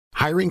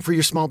Hiring for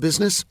your small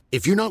business?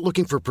 If you're not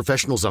looking for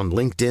professionals on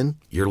LinkedIn,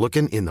 you're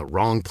looking in the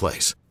wrong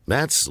place.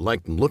 That's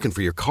like looking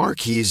for your car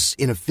keys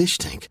in a fish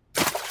tank.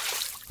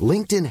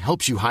 LinkedIn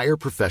helps you hire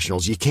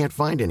professionals you can't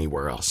find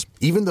anywhere else,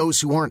 even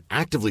those who aren't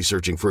actively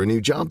searching for a new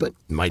job but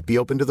might be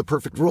open to the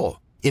perfect role.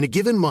 In a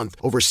given month,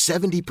 over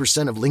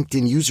 70% of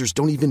LinkedIn users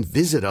don't even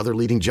visit other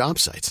leading job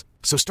sites.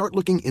 So start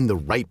looking in the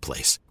right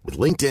place. With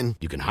LinkedIn,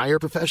 you can hire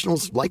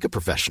professionals like a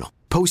professional.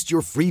 Post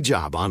your free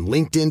job on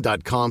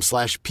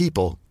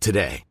linkedin.com/people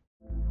today.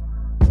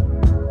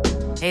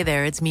 Hey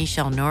there, it's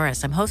Michelle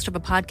Norris. I'm host of a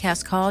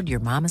podcast called Your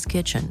Mama's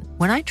Kitchen.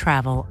 When I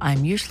travel,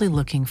 I'm usually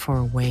looking for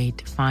a way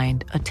to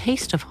find a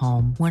taste of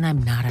home when I'm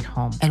not at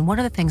home. And one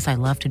of the things I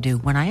love to do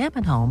when I am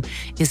at home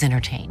is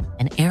entertain.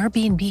 And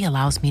Airbnb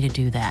allows me to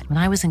do that. When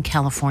I was in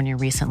California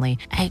recently,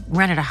 I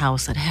rented a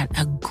house that had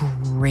a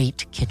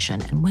great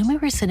kitchen. And when we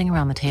were sitting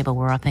around the table,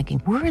 we're all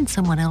thinking, we're in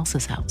someone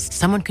else's house.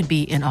 Someone could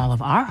be in all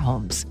of our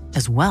homes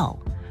as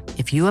well.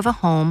 If you have a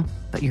home,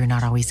 but you're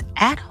not always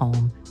at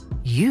home,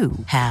 you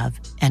have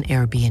an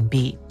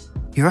Airbnb.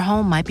 Your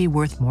home might be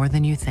worth more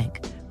than you think.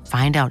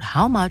 Find out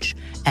how much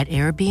at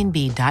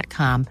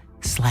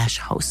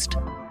airbnb.com/host.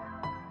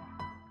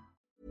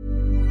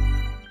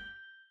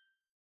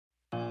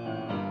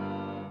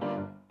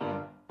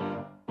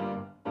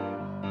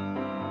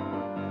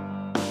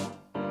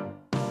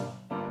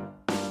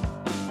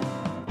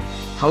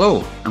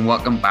 Hello, and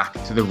welcome back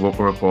to the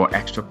Roker Report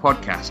Extra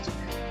podcast.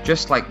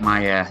 Just like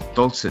my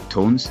dulcet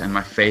tones and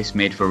my face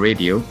made for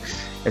radio,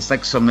 it's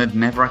like Sunderland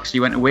never actually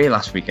went away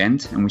last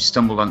weekend, and we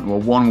stumbled onto a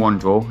 1-1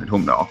 draw at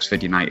home to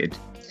Oxford United.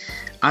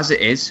 As it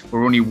is,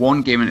 we're only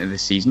one game into the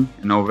season,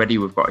 and already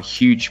we've got a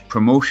huge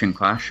promotion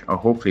clash, or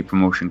hopefully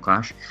promotion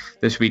clash,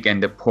 this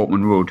weekend at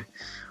Portman Road,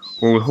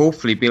 where we'll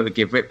hopefully be able to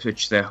give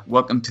Ipswich the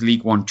welcome to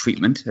League One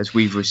treatment, as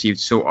we've received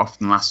so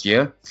often last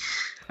year.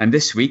 And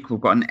this week,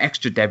 we've got an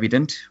extra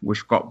debutant.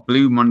 We've got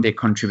Blue Monday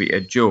contributor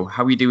Joe.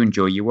 How are you doing,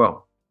 Joe? You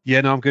well?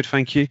 Yeah, no, I'm good,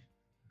 thank you.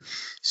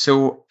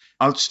 So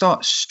I'll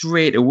start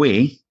straight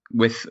away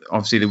with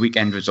obviously the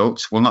weekend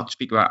results. We'll not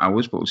speak about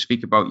ours, but we'll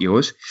speak about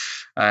yours.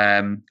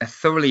 A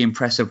thoroughly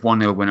impressive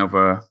 1-0 win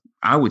over,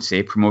 I would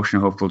say,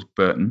 promotion hopefuls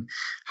Burton.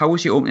 How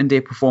was your opening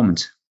day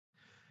performance?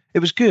 It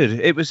was good.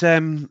 It was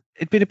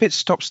it'd been a bit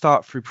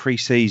stop-start through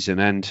pre-season,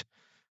 and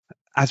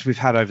as we've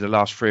had over the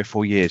last 3 or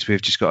 4 years,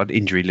 we've just got an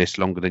injury list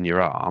longer than your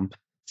arm.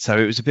 So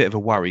it was a bit of a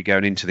worry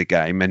going into the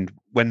game. And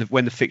when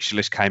the fixture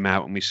list came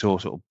out and we saw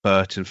sort of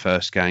Burton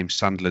first game,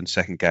 Sunderland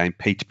second game,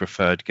 Peterborough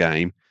third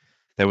game,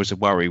 there was a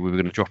worry we were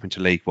going to drop into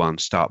League One,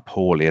 start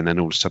poorly, and then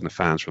all of a sudden the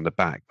fans were on the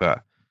back.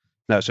 But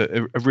no, it's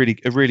a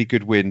really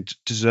good win.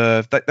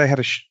 Deserved. They had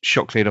a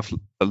shot cleared off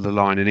the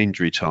line in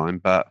injury time,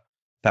 but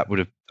that would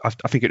have. I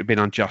think it would have been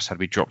unjust had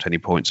we dropped any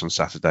points on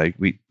Saturday.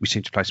 We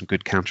seemed to play some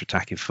good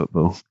counter-attacking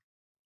football.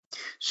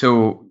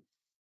 So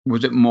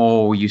was it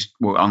more you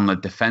were on the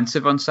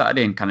defensive on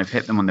Saturday and kind of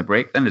hit them on the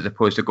break then, as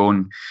opposed to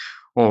going,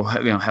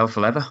 hell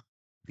for leather?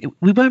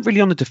 We weren't really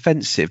on the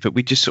defensive, but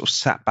we just sort of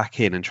sat back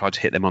in and tried to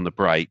hit them on the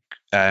break.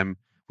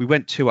 We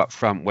went 2 up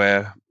front,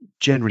 where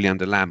generally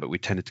under Lambert we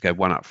tended to go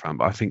 1 up front,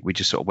 but I think we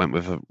just sort of went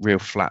with a real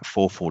flat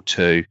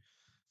 4-4-2,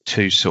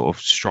 2 sort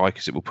of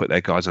strikers that will put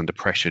their guys under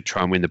pressure,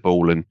 try and win the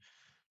ball and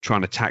try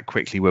and attack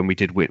quickly when we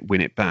did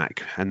win it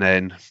back.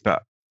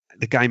 But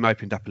the game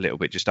opened up a little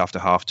bit just after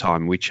half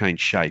time. We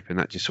changed shape, and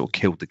that just sort of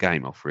killed the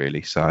game off,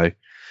 really. So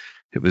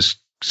it was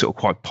sort of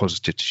quite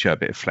positive to show a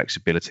bit of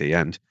flexibility.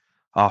 And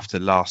after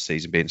last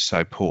season being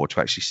so poor,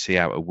 to actually see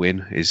out a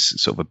win is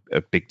sort of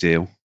a big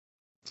deal.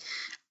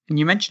 And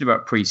you mentioned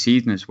about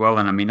pre-season as well.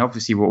 And I mean,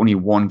 obviously we're only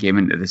one game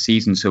into the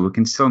season, so we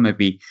can still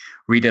maybe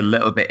read a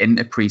little bit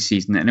into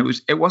pre-season. And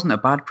it wasn't a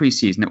bad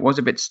pre-season. It was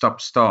a bit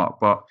stop-start,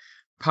 but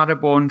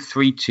Paderborn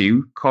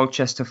 3-2,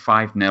 Colchester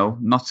 5-0,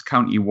 Notts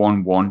County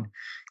 1-1,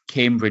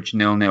 Cambridge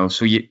 0-0.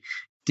 So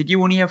did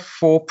you only have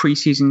 4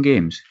 pre-season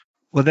games?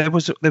 Well, there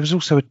was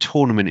also a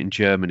tournament in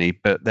Germany,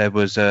 but there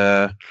was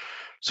sort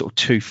of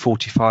 2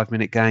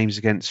 45-minute games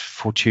against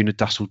Fortuna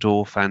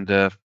Dusseldorf and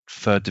a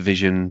third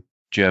division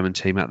German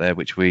team out there,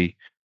 which we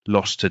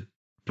lost to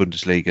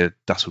Bundesliga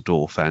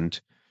Dusseldorf and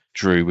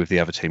drew with the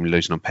other team,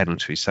 losing on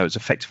penalties. So it's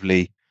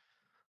effectively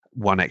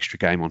 1 extra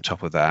game on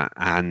top of that,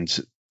 and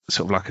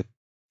sort of like a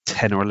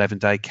 10 or 11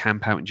 day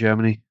camp out in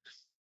Germany.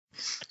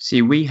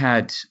 See, we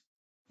had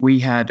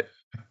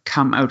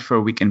camp out for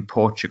a week in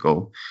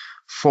Portugal,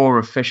 4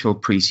 official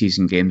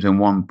pre-season games and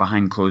 1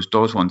 behind closed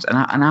doors ones, and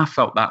I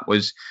felt that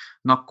was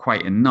not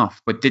quite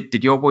enough. But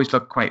did your boys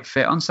look quite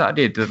fit on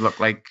Saturday? Did it look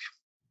like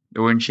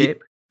they were in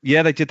shape?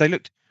 Yeah, they did.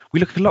 We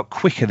look a lot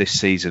quicker this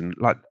season.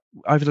 Like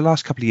over the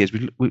last couple of years,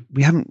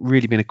 we haven't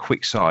really been a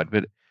quick side,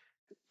 but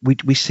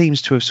we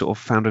seems to have sort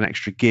of found an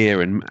extra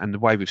gear, and the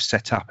way we've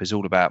set up is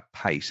all about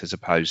pace as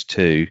opposed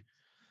to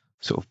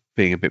sort of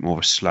being a bit more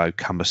of a slow,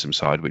 cumbersome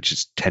side, which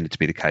has tended to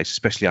be the case,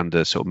 especially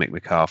under sort of Mick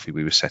McCarthy.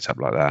 We were set up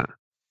like that.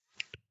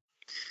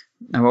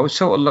 Now, I was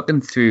sort of looking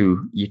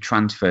through your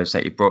transfers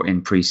that you brought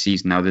in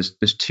pre-season. Now, there's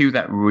two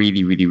that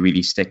really, really,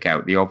 really stick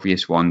out. The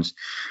obvious ones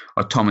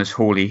are Thomas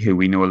Holy, who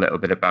we know a little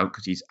bit about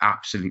because he's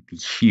absolutely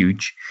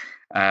huge.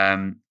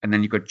 And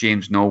then you've got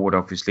James Norwood,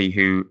 obviously,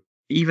 who,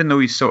 even though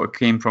he sort of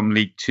came from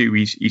League Two,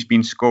 he's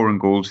been scoring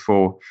goals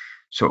for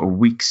sort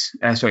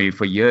of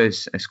for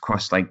years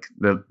across like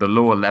the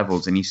lower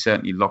levels, and he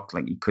certainly looked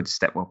like he could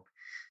step up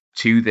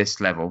to this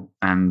level.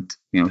 And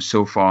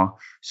so far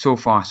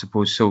I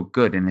suppose so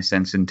good in a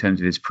sense in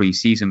terms of his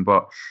pre-season.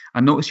 But I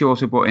noticed you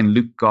also brought in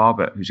Luke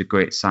Garbutt, who's a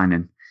great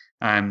signing.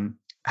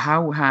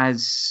 How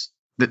has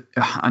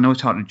I know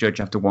it's hard to judge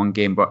after one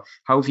game, but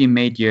how have you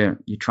made your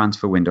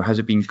transfer window? Has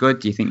it been good?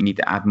 Do you think you need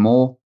to add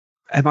more?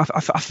 I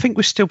think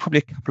we're still probably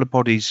a couple of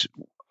bodies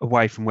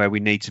away from where we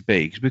need to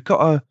be, because we've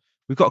got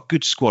a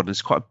good squad, and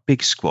it's quite a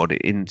big squad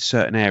in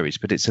certain areas,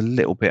 but it's a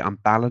little bit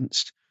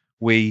unbalanced.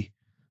 We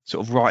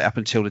sort of right up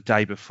until the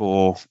day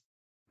before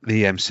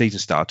the season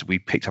started, we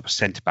picked up a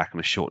centre back on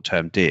a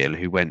short-term deal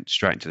who went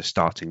straight into the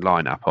starting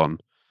lineup on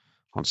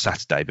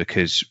Saturday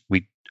because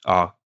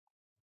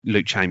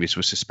Luke Chambers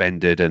was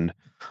suspended and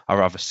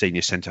our other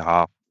senior centre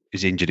half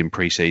is injured in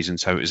pre-season,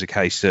 so it was a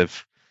case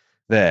of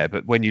there.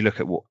 But when you look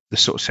at what the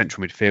sort of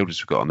central midfielders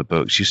we've got on the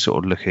books, you're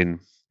sort of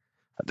looking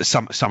at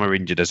some are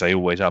injured, as they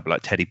always are, but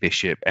like Teddy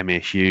Bishop, Emir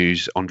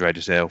Hughes, Andre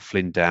Dazelle,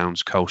 Flynn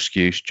Downs, Cole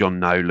Skuse, John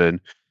Nolan,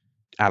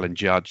 Alan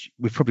Judge.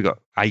 We've probably got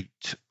eight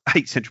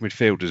central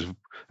midfielders,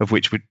 of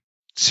which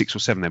 6 or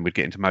 7 of them would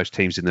get into most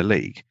teams in the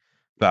league.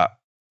 But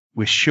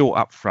we're short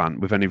up front.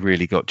 We've only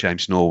really got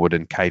James Norwood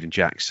and Caden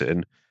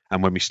Jackson.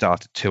 And when we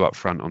started 2 up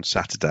front on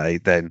Saturday,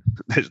 then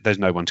there's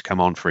no one to come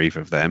on for either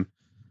of them.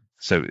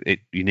 So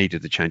you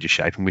needed the change of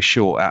shape, and we're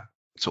short at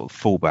sort of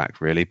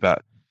fullback really.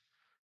 But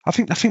I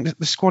think that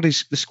the squad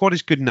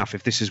is good enough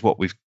if this is what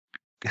we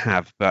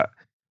have. But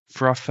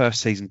for our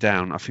first season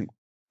down, I think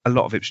a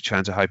lot of Ipswich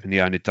fans are hoping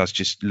the owner does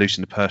just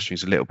loosen the purse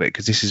strings a little bit,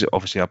 because this is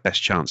obviously our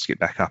best chance to get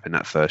back up in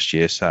that first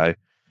year. So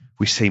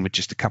we seem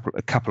just a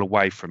couple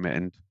away from it,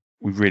 and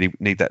we really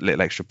need that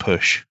little extra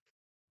push.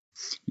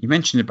 You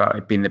mentioned about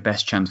it being the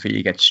best chance for you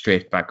to get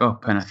straight back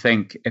up, and I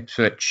think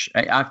Ipswich,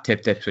 I've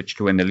tipped Ipswich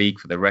to win the league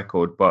for the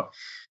record, but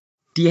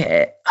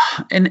yeah,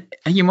 and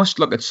you must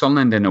look at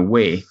Sunderland in a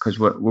way, because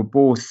we're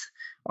both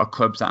are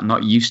clubs that are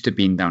not used to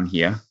being down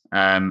here,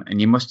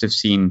 and you must have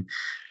seen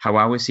how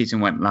our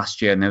season went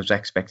last year, and those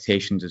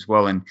expectations as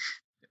well. And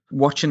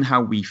watching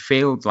how we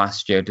failed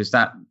last year, does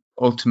that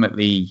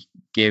ultimately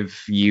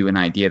give you an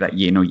idea that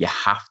you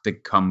have to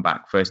come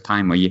back first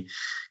time? Or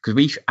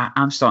because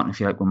I'm starting to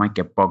feel like we might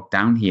get bogged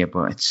down here,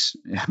 but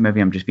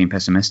maybe I'm just being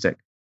pessimistic.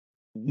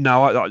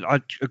 No, I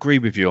agree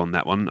with you on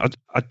that one.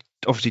 I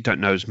obviously don't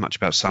know as much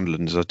about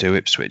Sunderland as I do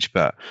Ipswich,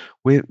 but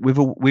we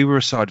were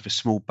a side of a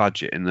small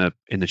budget in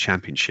the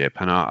Championship,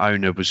 and our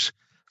owner was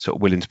sort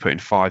of willing to put in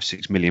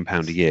 £5-6 million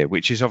a year,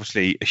 which is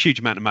obviously a huge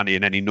amount of money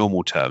in any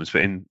normal terms,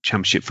 but in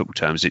Championship football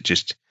terms, it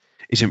just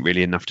isn't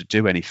really enough to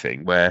do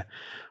anything. Where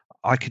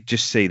I could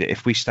just see that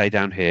if we stay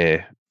down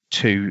here,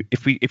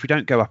 if we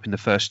don't go up in the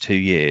first 2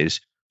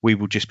 years, we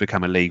will just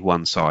become a League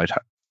One side,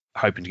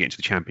 hoping to get into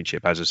the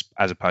Championship, as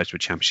opposed to a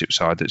Championship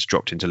side that's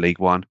dropped into League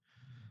One.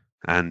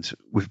 And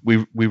we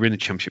were in the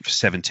Championship for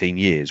 17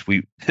 years.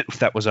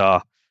 That was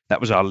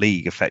our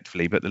league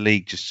effectively, but the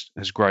league just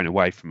has grown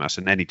away from us,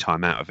 and any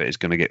time out of it is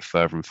going to get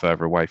further and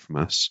further away from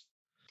us.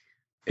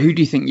 Who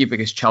do you think your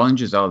biggest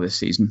challenges are this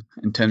season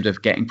in terms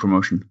of getting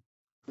promotion?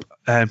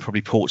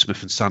 Probably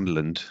Portsmouth and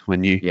Sunderland.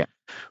 When you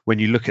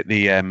look at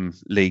the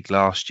league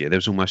last year, there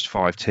was almost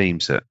 5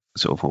 teams that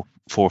sort of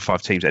 4 or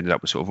 5 teams ended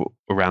up with sort of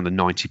around the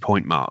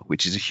 90-point mark,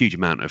 which is a huge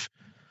amount of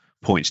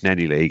points in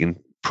any league, and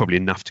probably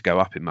enough to go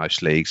up in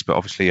most leagues. But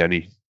obviously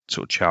only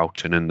sort of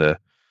Charlton and the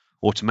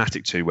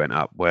automatic 2 went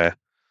up, where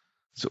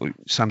sort of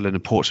Sunderland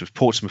and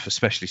Portsmouth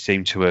especially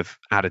seem to have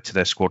added to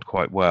their squad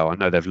quite well. I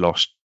know they've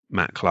lost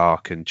Matt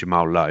Clark and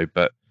Jamal Lowe,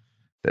 but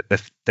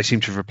they seem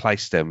to have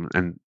replaced them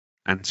and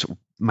sort of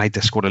made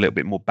their squad a little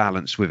bit more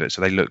balanced with it.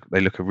 So they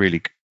look a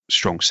really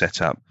strong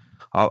setup.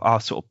 Our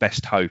sort of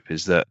best hope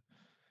is that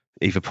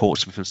either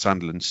Portsmouth and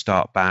Sunderland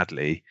start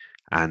badly,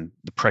 and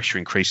the pressure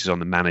increases on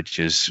the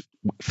managers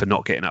for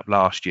not getting up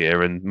last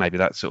year, and maybe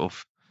that sort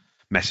of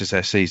messes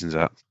their seasons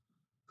up.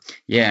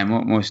 Yeah,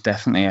 most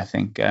definitely. I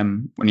think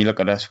when you look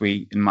at us,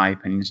 we, in my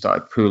opinion,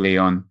 started poorly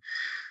on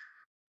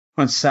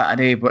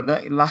Saturday,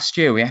 but last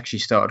year we actually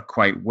started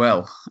quite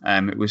well.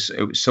 It was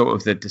sort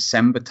of the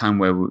December time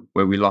where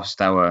we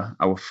lost our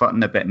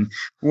footing a bit. And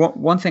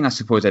one thing I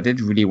suppose I did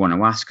really want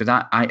to ask,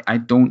 because I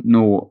don't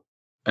know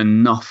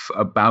enough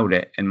about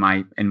it in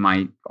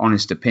my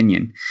honest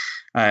opinion.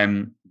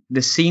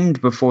 There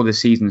seemed before the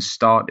season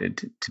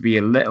started to be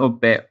a little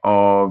bit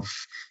of,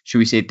 should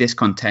we say,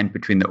 discontent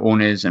between the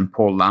owners and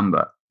Paul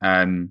Lambert.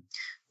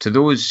 To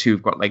those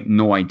who've got like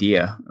no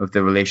idea of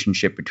the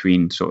relationship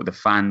between sort of the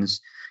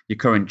fans, your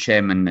current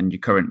chairman and your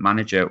current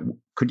manager,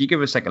 could you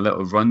give us like a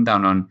little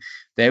rundown on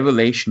their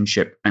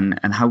relationship and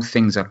how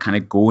things are kind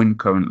of going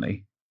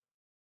currently?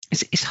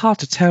 It's hard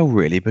to tell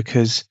really,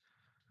 because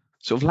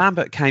sort of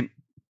Lambert came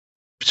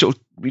sort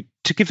of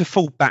to give the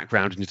full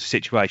background into the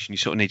situation, you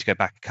sort of need to go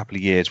back a couple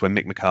of years when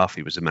Mick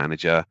McCarthy was the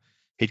manager.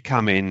 He'd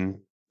come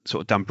in,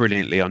 sort of done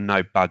brilliantly on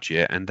no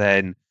budget, and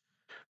then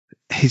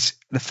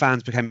the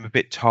fans became a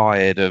bit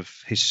tired of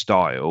his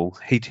style.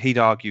 He'd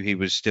argue he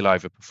was still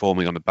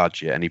overperforming on the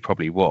budget, and he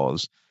probably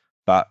was,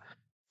 but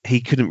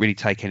he couldn't really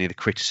take any of the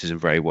criticism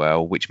very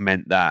well, which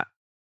meant that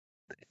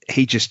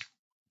he just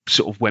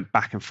sort of went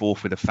back and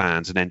forth with the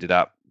fans and ended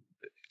up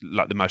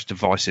like the most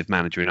divisive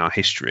manager in our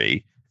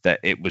history, that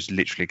it was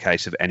literally a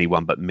case of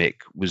anyone but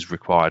Mick was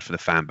required for the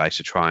fan base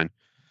to try and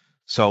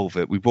solve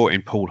it. We brought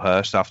in Paul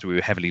Hurst after we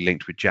were heavily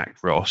linked with Jack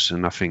Ross,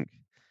 and I think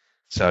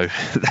so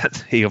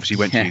that he obviously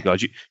went to you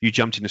guys. You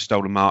jumped in a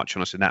stolen march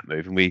on us in that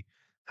move, and we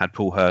had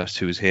Paul Hurst,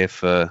 who was here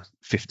for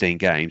 15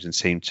 games and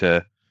seemed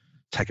to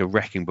take a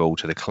wrecking ball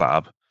to the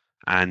club.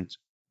 And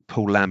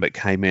Paul Lambert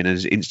came in and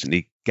has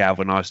instantly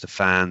galvanised the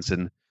fans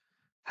and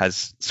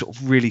has sort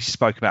of really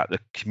spoke about the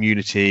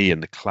community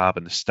and the club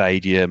and the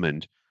stadium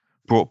and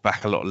brought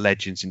back a lot of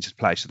legends into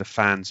play. So the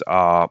fans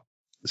are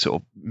sort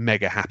of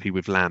mega happy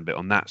with Lambert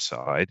on that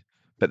side.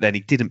 But then he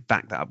didn't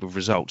back that up with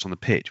results on the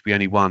pitch. We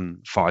only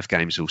won 5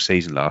 games all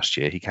season last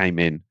year. He came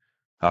in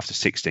after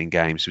 16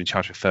 games, in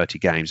charge of 30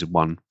 games and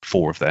won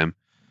 4 of them.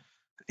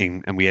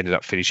 And we ended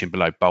up finishing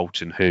below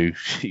Bolton, who,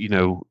 you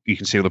know, you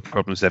can see all the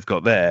problems they've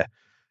got there.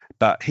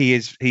 But he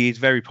is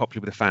very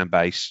popular with the fan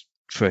base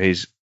for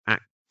his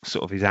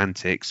sort of his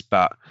antics,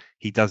 but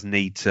he does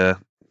need to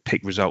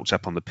pick results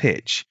up on the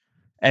pitch.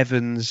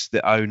 Evans,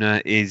 the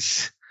owner,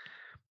 it's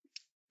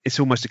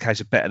almost a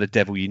case of better the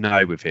devil you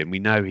know with him. We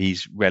know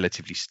he's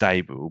relatively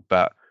stable,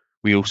 but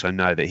we also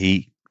know that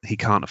he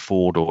can't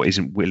afford or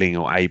isn't willing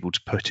or able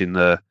to put in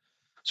the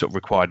sort of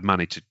required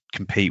money to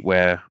compete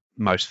where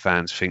most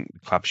fans think the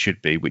club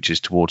should be, which is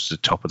towards the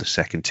top of the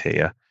second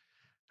tier.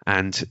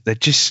 And they're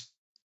just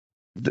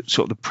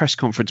sort of the press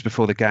conference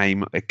before the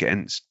game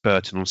against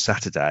Burton on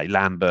Saturday,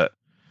 Lambert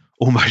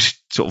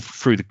almost sort of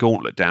threw the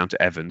gauntlet down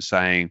to Evans,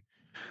 saying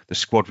the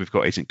squad we've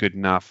got isn't good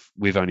enough.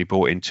 We've only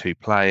brought in 2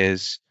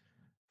 players.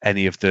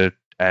 Any of the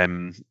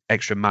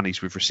extra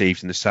monies we've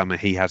received in the summer,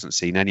 he hasn't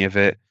seen any of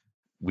it.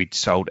 We'd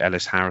sold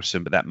Ellis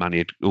Harrison, but that money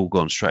had all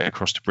gone straight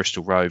across to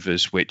Bristol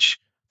Rovers, which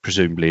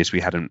presumably is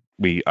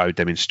we owed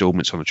them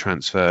instalments on the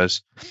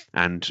transfers.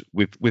 And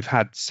we've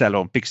had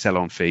big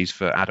sell-on fees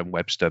for Adam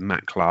Webster,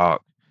 Matt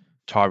Clark,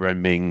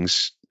 Tyrone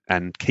Mings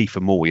and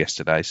Kiefer Moore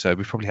yesterday. So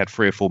we've probably had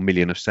 3 or 4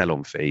 million of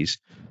sell-on fees,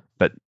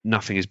 but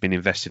nothing has been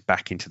invested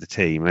back into the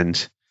team.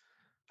 And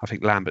I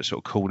think Lambert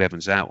sort of called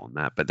Evans out on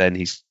that, but then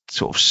he's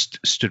sort of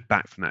stood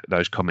back from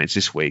those comments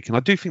this week. And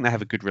I do think they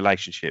have a good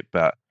relationship,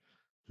 but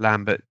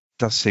Lambert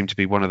does seem to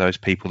be one of those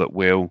people that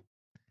will...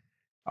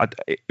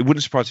 it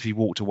wouldn't surprise if he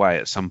walked away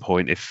at some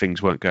point if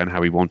things weren't going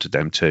how he wanted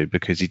them to,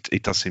 because he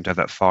does seem to have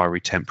that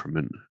fiery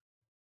temperament.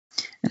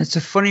 And it's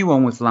a funny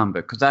one with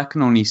Lambert, because I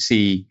can only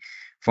see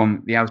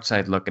from the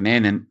outside looking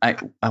in,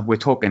 and we're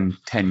talking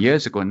 10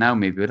 years ago now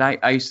maybe, but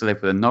I used to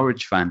live with a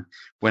Norwich fan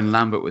when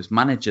Lambert was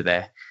manager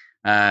there.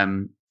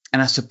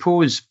 And I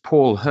suppose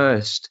Paul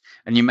Hurst,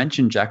 and you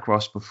mentioned Jack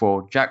Ross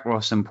before, Jack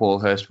Ross and Paul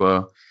Hurst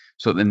were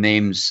sort of the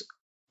names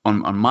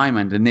on my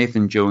mind. And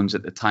Nathan Jones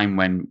at the time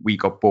when we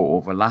got bought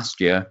over last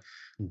year,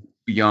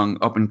 young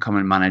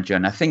up-and-coming manager.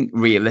 And I think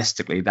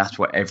realistically, that's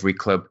what every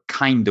club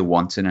kind of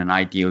wants in an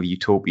ideal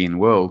utopian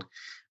world.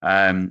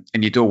 And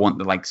you don't want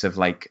the likes of,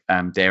 like,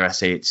 dare I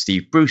say it,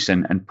 Steve Bruce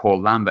and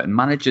Paul Lambert, and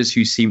managers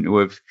who seem to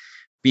have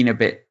been a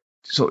bit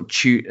sort of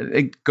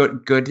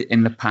good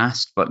in the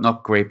past, but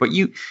not great. But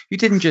you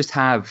didn't just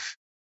have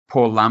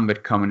Paul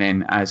Lambert coming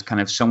in as kind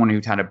of someone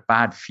who'd had a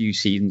bad few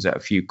seasons at a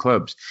few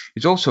clubs.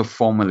 He's also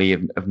formerly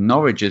of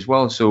Norwich as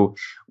well. So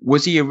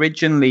was he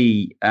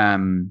originally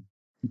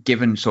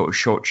given sort of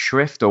short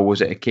shrift, or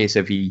was it a case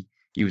of he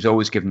was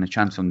always given a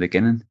chance from the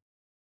beginning?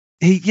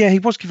 He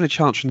was given a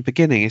chance from the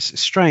beginning. It's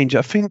strange.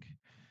 I think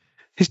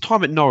his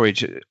time at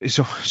Norwich is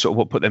sort of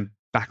what put them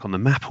back on the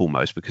map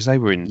almost, because they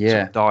were in sort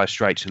of dire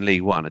straits in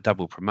League One, a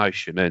double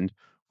promotion. And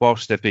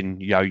whilst they've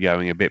been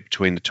yo-yoing a bit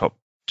between the top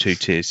 2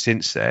 tiers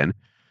since then,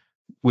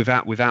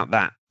 without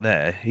that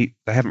there, they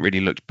haven't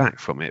really looked back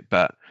from it.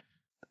 But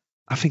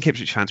I think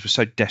Ipswich fans were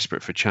so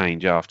desperate for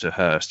change after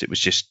Hurst, it was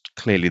just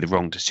clearly the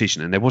wrong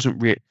decision. And there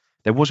wasn't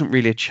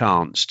really a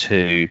chance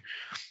to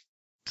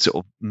sort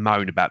of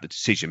moan about the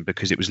decision,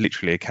 because it was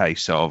literally a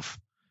case of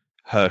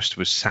Hurst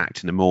was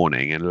sacked in the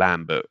morning and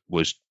Lambert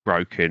was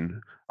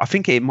broken. I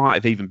think it might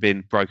have even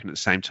been broken at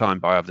the same time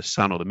by either the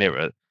Sun or the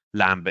Mirror.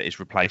 Lambert is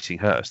replacing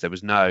Hurst. There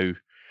was no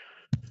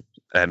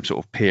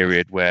sort of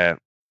period where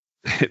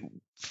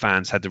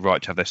fans had the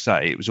right to have their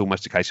say. It was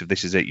almost a case of,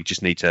 this is it, you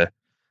just need to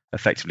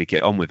effectively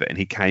get on with it. And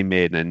he came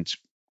in and,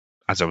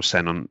 as I was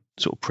saying on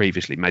sort of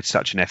previously, made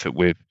such an effort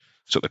with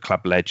sort of the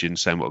club legend,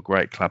 saying what a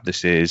great club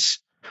this is.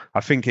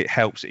 I think it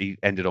helps that he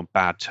ended on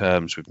bad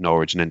terms with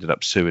Norwich and ended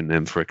up suing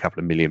them for a couple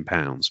of £1 million,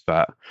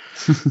 but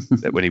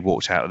when he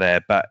walked out of there.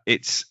 But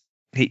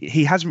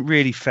he hasn't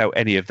really felt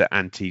any of the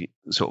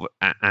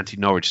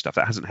anti-Norwich stuff.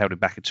 That hasn't held him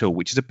back at all,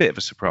 which is a bit of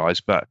a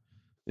surprise, but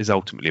is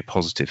ultimately a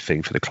positive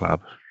thing for the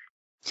club.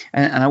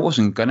 And I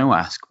wasn't going to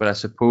ask, but I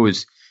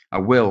suppose I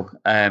will.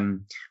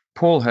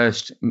 Paul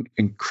Hurst,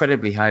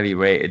 incredibly highly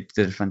rated,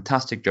 did a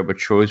fantastic job at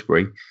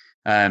Shrewsbury.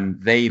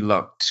 They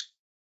looked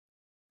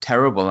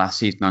terrible last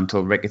season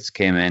until Ricketts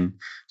came in.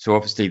 So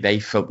obviously they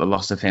felt the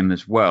loss of him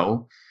as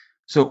well.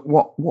 So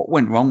what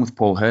went wrong with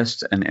Paul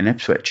Hurst in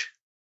Ipswich?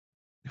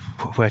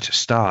 Where to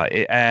start?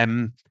 I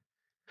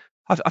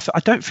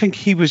don't think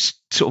he was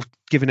sort of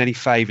given any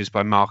favours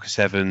by Marcus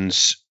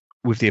Evans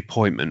with the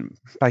appointment.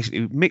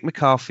 Basically, Mick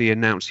McCarthy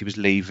announced he was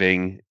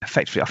leaving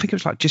effectively. I think it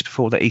was like just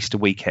before the Easter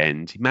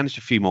weekend. He managed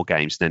a few more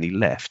games and then he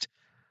left.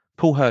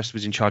 Paul Hurst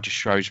was in charge of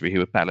Shrewsbury, who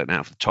were battling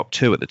out for the top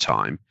two at the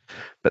time.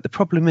 But the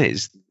problem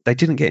is they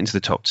didn't get into the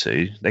top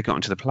two. They got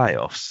into the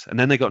playoffs and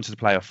then they got into the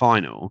playoff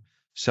final.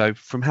 So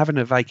from having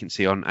a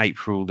vacancy on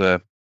April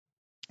the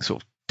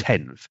sort of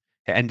 10th,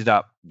 it ended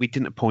up we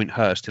didn't appoint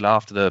Hurst till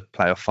after the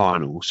playoff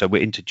final. So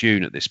we're into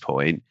June at this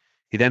point.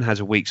 He then has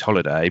a week's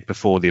holiday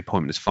before the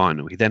appointment is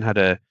final. He then had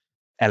a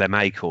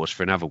LMA course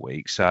for another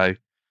week. So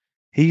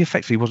he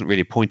effectively wasn't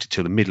really appointed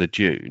till the middle of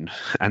June.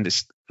 And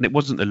it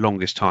wasn't the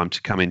longest time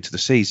to come into the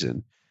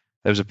season.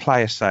 There was a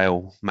player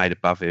sale made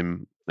above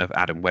him of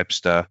Adam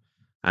Webster.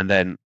 And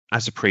then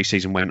as the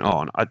pre-season went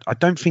on, I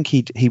don't think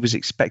he was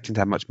expecting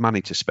to have much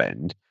money to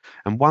spend.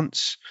 And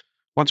once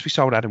we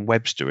sold Adam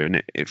Webster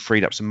and it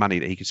freed up some money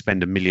that he could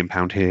spend £1 million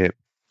here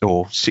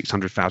or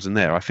 600,000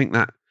 there, I think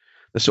that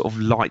the sort of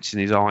lights in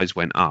his eyes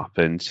went up,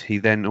 and he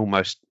then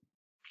almost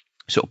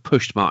sort of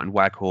pushed Martin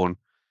Waghorn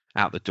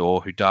out the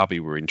door, who Derby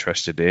were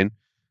interested in,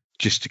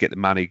 just to get the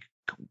money,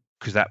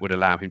 because that would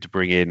allow him to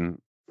bring in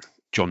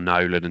John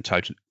Nolan and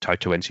Toto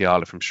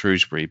Nsiala from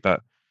Shrewsbury.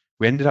 But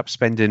we ended up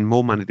spending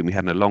more money than we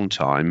had in a long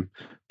time,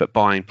 but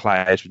buying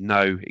players with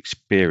no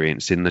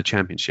experience in the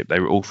Championship. They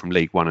were all from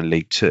League One and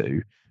League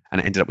Two, and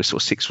it ended up with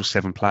sort of 6 or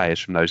 7 players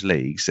from those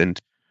leagues. And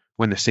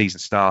when the season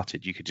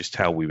started, you could just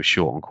tell we were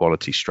short on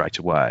quality straight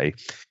away.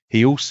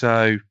 He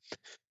also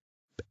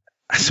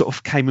sort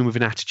of came in with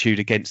an attitude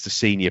against the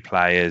senior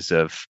players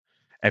of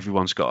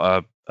everyone's got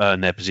to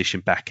earn their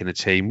position back in the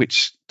team,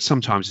 which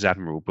sometimes is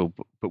admirable.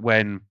 But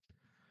when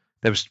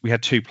we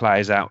had 2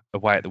 players out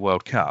away at the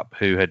World Cup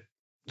who had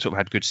sort of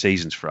had good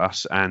seasons for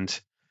us, and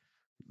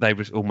they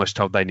were almost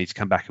told they need to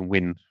come back and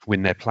win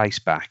their place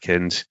back.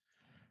 And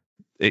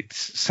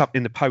it's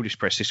in the Polish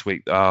press this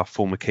week. Our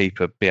former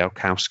keeper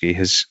Białkowski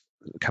has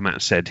come out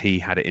and said he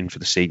had it in for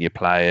the senior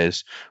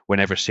players.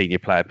 Whenever a senior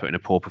player put in a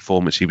poor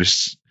performance, he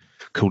was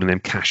calling them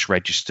cash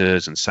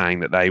registers and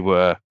saying that they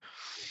were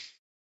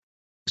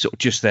sort of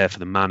just there for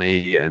the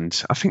money.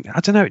 And I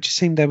don't know, it just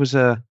seemed there was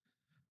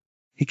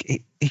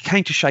he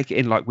came to shake it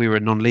in like we were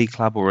a non-league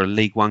club or a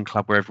League One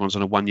club where everyone's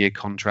on a 1-year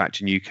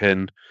contract and you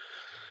can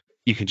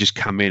just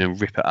come in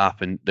and rip it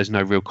up and there's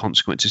no real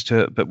consequences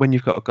to it. But when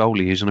you've got a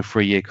goalie who's on a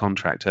 3-year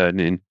contract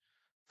earning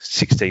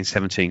 16,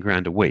 17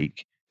 grand a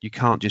week, you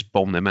can't just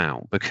bomb them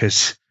out,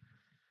 because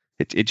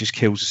it just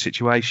kills the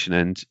situation.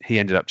 And he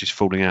ended up just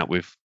falling out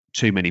with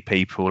too many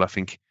people, I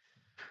think.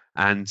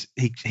 And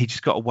he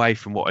just got away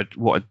from what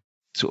had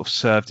sort of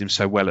served him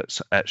so well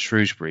at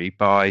Shrewsbury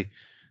by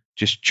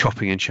just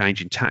chopping and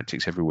changing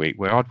tactics every week,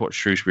 where I'd watched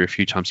Shrewsbury a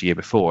few times a year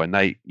before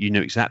and you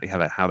knew exactly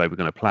how they were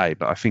going to play.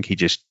 But I think he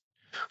just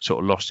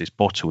sort of lost his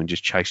bottle and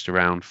just chased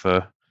around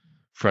for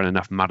throwing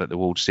enough mud at the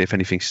wall to see if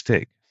anything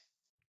stick.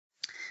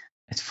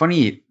 It's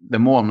funny, the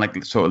more I'm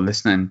like sort of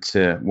listening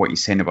to what you're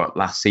saying about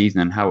last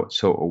season and how it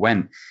sort of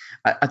went.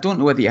 I don't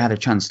know whether you had a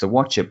chance to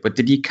watch it, but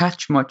did you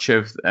catch much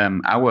of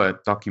our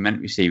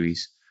documentary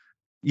series?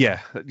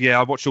 Yeah,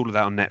 I watched all of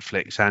that on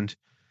Netflix, and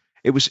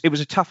it was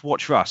a tough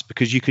watch for us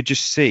because you could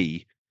just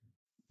see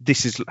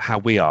this is how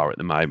we are at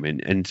the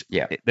moment. And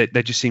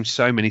there just seems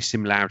so many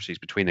similarities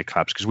between the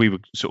clubs, because we were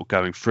sort of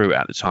going through it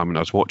at the time when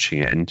I was watching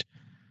it, and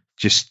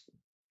just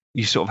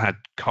you sort of had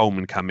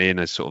Coleman come in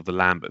as sort of the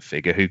Lambert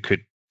figure who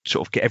could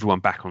sort of get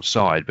everyone back on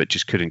side, but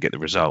just couldn't get the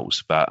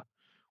results. But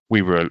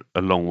we were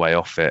a long way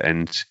off it,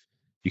 and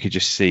you could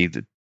just see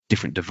the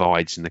different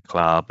divides in the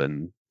club,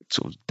 and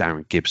sort of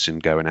Darren Gibson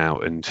going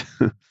out and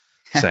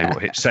saying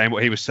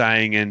what he was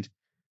saying. And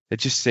it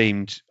just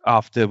seemed,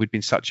 after we'd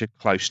been such a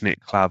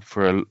close-knit club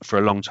for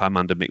a long time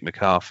under Mick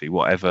McCarthy,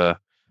 whatever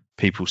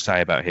people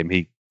say about him,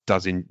 he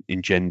does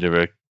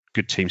engender a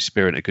good team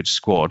spirit, a good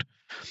squad.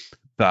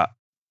 But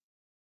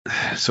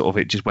sort of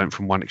it just went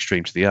from one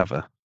extreme to the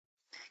other.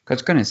 I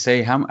was going to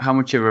say how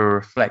much of a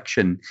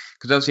reflection,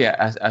 because obviously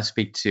I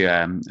speak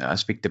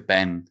to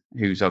Ben,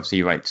 who's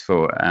obviously writes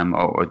for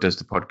or does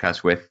the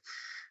podcast with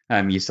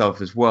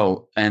yourself as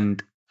well,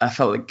 and I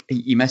felt like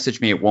he messaged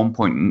me at one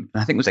point, and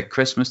I think it was at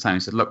Christmas time. He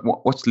said, "Look,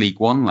 what's League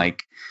One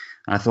like?"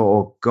 And I thought,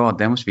 "Oh God,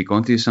 they must be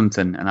going through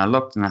something." And I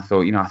looked, and I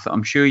thought,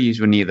 I'm sure you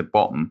were near the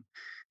bottom,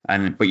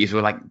 but you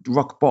were like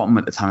rock bottom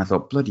at the time. I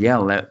thought, bloody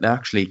hell, they're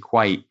actually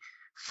quite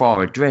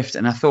far adrift.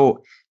 And I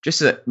thought,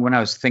 just that when I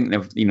was thinking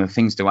of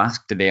things to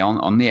ask today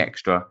on the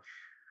extra,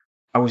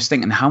 I was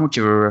thinking how much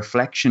of a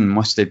reflection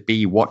must it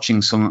be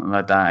watching something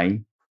like that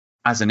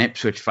as an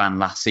Ipswich fan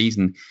last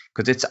season,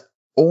 because it's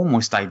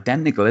almost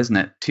identical, isn't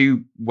it?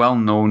 2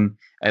 well-known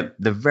at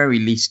the very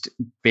least,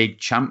 big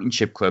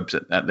championship clubs,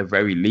 at the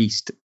very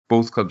least,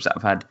 both clubs that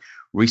have had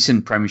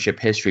recent Premiership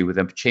history with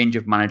a change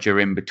of manager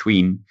in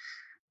between.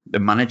 The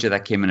manager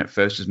that came in at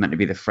first was meant to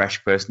be the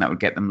fresh person that would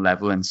get them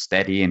level and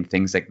steady and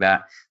things like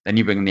that. Then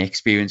you bring in the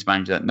experienced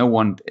manager that no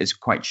one is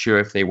quite sure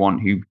if they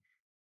want, who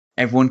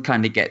everyone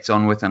kind of gets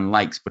on with and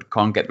likes, but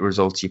can't get the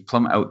results. You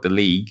plummet out the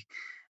league.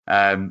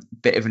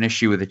 Bit of an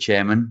issue with the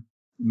chairman,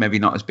 maybe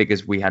not as big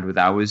as we had with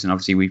ours, and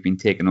obviously we've been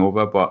taken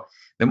over, but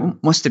there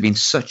must have been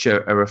such a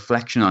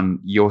reflection on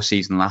your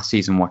season last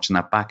season, watching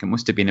that back. It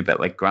must have been a bit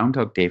like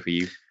Groundhog Day for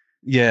you.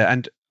 Yeah,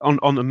 and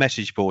on the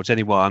message boards,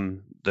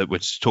 anyone that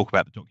would talk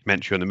about the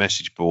documentary on the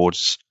message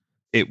boards,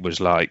 it was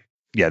like,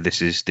 yeah,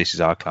 this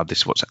is our club.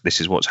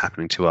 This is what's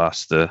happening to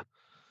us. The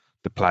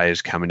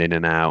players coming in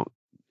and out,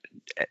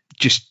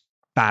 just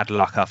bad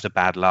luck after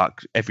bad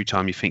luck. Every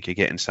time you think you're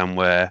getting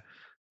somewhere,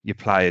 your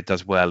player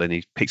does well and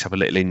he picks up a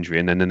little injury,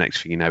 and then the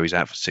next thing you know, he's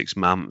out for 6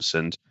 months.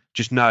 And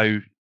just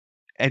know,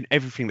 and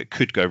everything that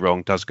could go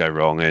wrong does go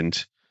wrong.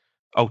 And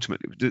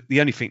ultimately,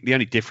 the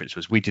only difference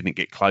was we didn't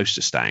get close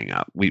to staying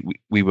up.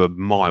 We were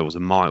miles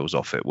and miles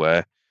off it,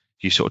 where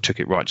you sort of took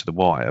it right to the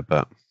wire.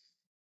 But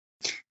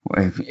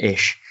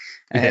ish.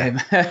 Yeah.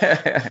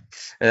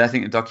 I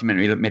think the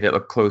documentary made it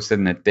look closer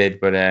than it did,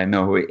 but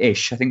no,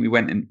 ish. I think we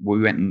went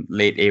in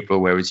late April,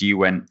 whereas you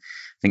went.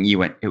 I think you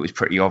went. It was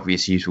pretty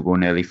obvious you were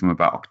going early from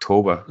about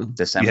October,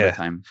 December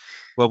time.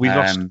 Well, we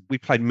lost. We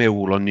played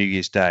Millwall on New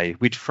Year's Day.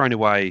 We'd thrown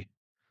away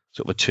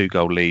sort of a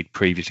 2-goal lead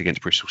previously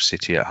against Bristol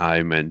City at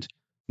home, and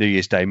New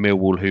Year's Day,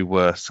 Millwall, who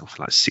were sort of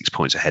like 6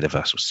 points ahead of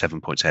us or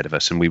 7 points ahead of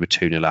us, and we were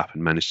 2-0 up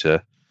and managed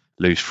to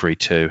lose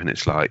 3-2. And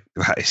it's like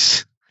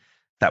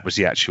that was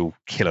the actual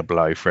killer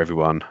blow for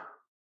everyone.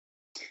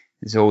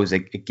 There's always a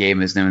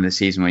game, isn't there, in the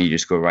season where you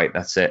just go, right,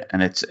 that's it.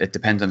 And it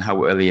depends on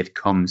how early it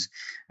comes.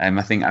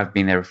 I think I've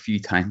been there a few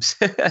times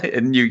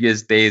in New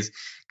Year's Days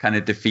kind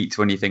of defeats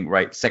when you think,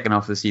 right, second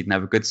half of the season,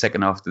 have a good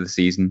second half of the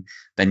season.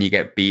 Then you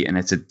get beat and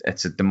it's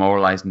a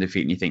demoralizing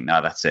defeat and you think,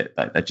 no, that's it.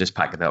 I just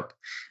pack it up.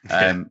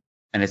 And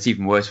it's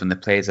even worse when the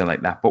players are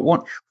like that. But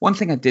one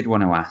thing I did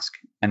want to ask,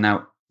 and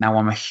now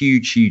I'm a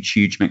huge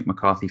Mick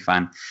McCarthy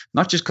fan,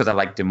 not just because I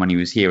liked him when he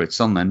was here at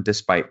Sunderland,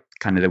 despite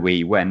kind of the way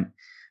he went.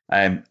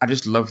 I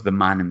just love the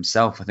man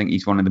himself. I think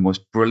he's one of the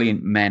most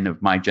brilliant men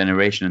of my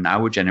generation and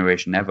our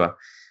generation ever.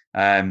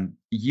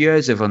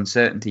 Years of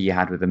uncertainty you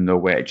had with him, though,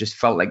 where it just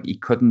felt like he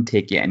couldn't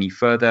take it any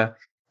further.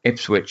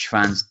 Ipswich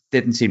fans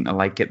didn't seem to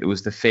like it. There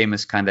was the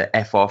famous kind of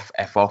F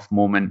off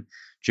moment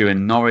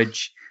during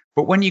Norwich.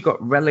 But when you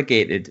got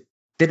relegated,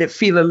 did it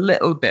feel a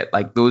little bit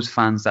like those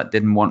fans that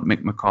didn't want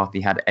Mick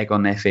McCarthy had egg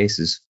on their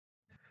faces?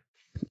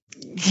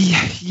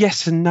 Yeah,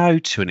 yes and no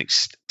to an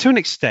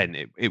extent.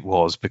 It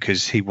was,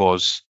 because he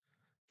was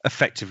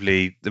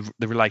effectively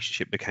the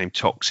relationship became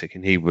toxic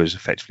and he was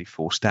effectively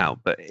forced out.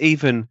 But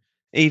even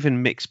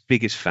Mick's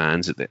biggest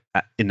fans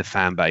in the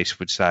fan base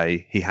would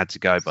say he had to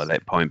go by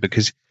that point,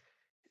 because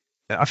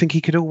I think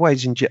he could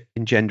always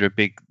engender a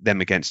big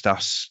them against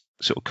us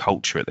sort of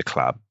culture at the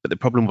club. But the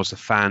problem was the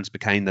fans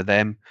became the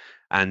them,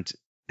 and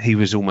he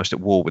was almost at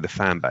war with the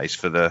fan base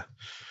for the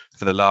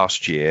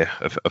last year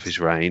of his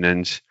reign.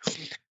 And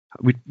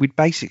we'd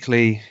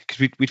basically,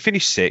 because we'd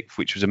finished 6th,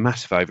 which was a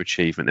massive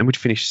overachievement, then we'd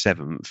finished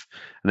 7th,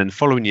 and then the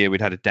following year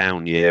we'd had a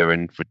down year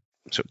and we're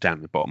sort of down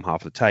in the bottom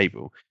half of the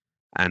table.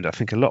 And I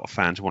think a lot of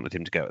fans wanted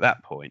him to go at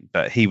that point,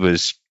 but it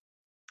was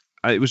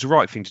the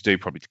right thing to do,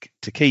 probably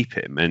to keep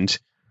him. And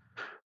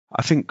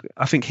I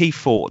think he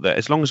thought that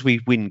as long as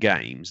we win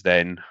games,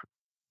 then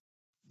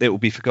it will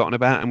be forgotten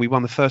about. And we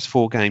won the first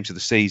 4 games of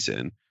the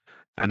season,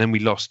 and then we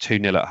lost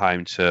 2-0 at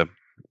home to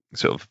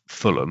sort of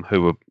Fulham,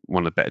 who were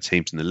one of the better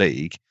teams in the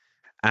league.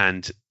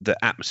 And the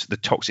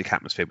toxic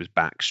atmosphere was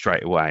back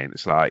straight away. And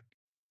it's like,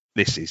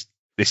 this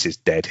is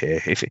dead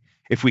here.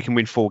 If we can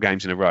win 4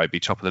 games in a row, be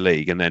top of the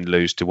league, and then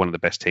lose to one of the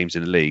best teams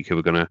in the league who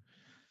are going to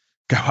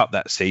go up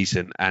that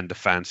season, and the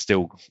fans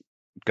still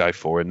go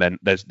for him, then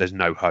there's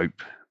no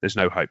hope. There's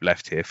no hope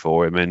left here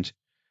for him. And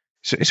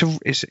so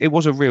it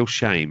was a real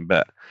shame,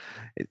 but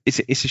it's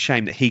a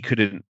shame that he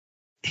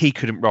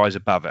couldn't rise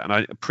above it. And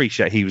I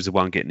appreciate he was the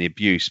one getting the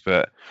abuse,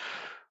 but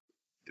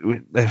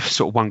there's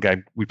sort of one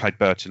game. We played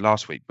Burton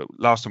last week, but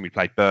last time we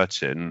played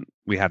Burton,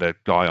 we had a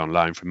guy on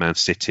loan from Man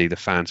City. The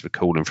fans were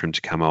calling for him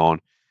to come on.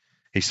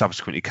 He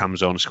subsequently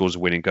comes on, scores a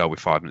winning goal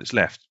with 5 minutes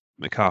left.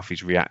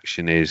 McCarthy's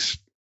reaction is,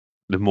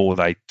 the more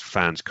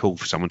fans call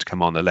for someone to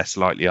come on, the less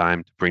likely I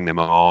am to bring them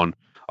on.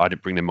 I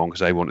didn't bring them on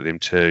because they wanted him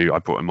to. I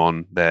brought him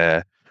on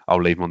there.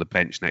 I'll leave him on the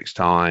bench next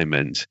time.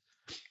 And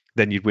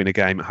then you'd win a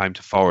game at home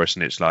to Forest,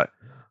 and it's like,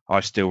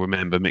 I still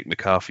remember Mick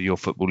McCarthy, your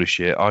footballish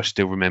year. I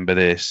still remember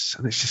this.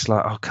 And it's just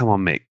like, oh, come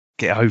on, Mick,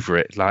 get over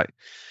it. Like,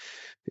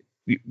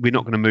 we're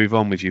not going to move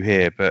on with you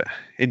here. But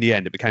in the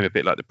end, it became a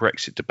bit like the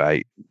Brexit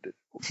debate.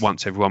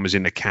 Once everyone was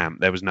in the camp,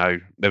 there was no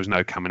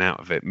coming out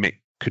of it. Mick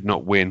could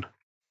not win.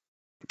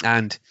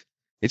 And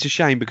it's a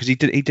shame, because he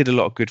did a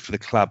lot of good for the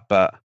club,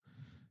 but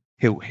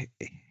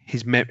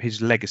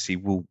his legacy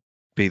will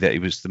be that he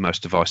was the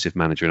most divisive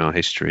manager in our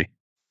history.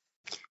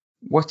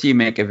 What do you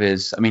make of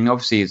his? I mean,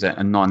 obviously, as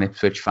a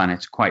non-Ipswich fan,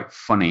 it's quite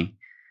funny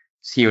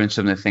hearing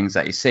some of the things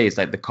that he says,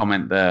 like the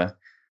comment there,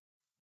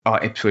 oh,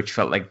 Ipswich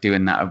felt like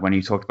doing that when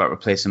he talked about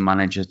replacing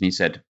managers, and he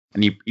said,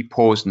 and he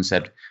paused and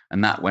said,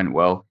 and that went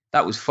well.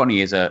 That was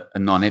funny as a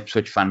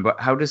non-Ipswich fan, but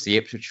how does the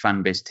Ipswich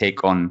fan base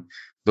take on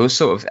those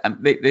sort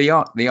of? They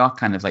are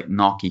kind of like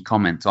narky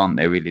comments, aren't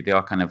they? Really, they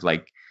are kind of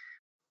like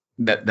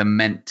that. They're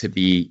meant to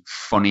be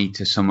funny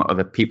to some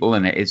other people,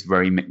 and it is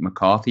very Mick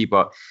McCarthy.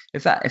 But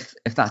if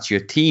that's your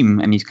team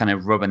and he's kind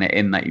of rubbing it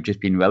in that you've just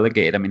been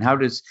relegated, I mean, how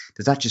does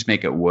that just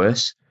make it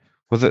worse?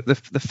 Well,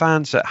 the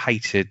fans that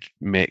hated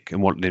Mick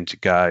and wanted him to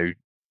go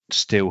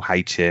still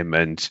hate him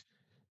and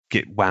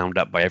get wound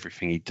up by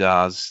everything he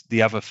does.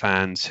 The other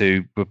fans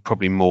who were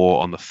probably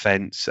more on the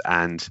fence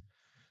and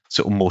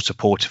sort of more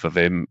supportive of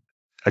him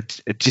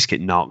just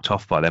get knocked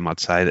off by them, I'd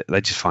say. That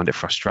they just find it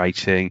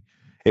frustrating.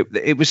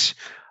 It was,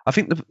 I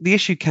think the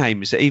issue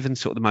came is that even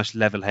sort of the most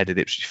level-headed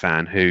Ipswich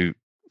fan who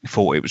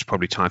thought it was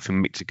probably time for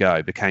Mick to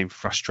go became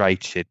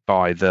frustrated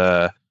by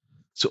the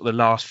sort of the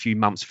last few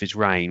months of his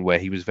reign where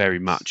he was very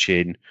much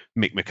in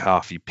Mick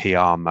McCarthy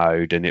PR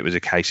mode, and it was a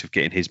case of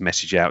getting his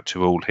message out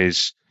to all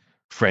his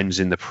friends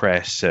in the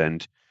press,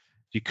 and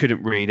you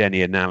couldn't read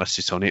any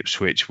analysis on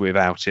Ipswich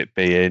without it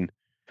being,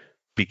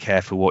 be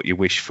careful what you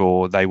wish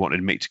for. They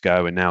wanted Mick to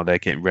go and now they're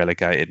getting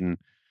relegated and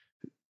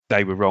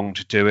they were wrong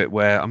to do it,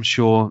 where I'm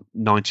sure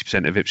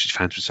 90% of Ipswich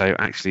fans would say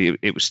actually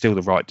it was still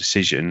the right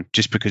decision.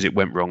 Just because it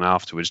went wrong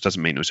afterwards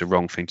doesn't mean it was a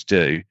wrong thing to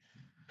do.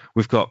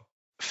 We've got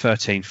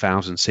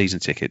 13,000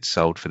 season tickets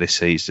sold for this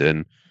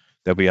season.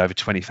 There'll be over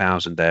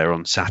 20,000 there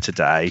on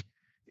Saturday.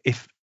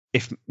 If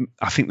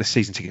I think the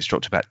season tickets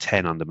dropped to about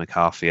 10 under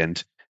McCarthy,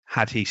 and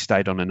had he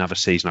stayed on another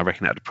season, I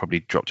reckon that would have probably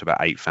dropped to about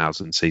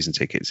 8,000 season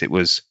tickets. It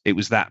was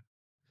that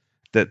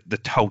the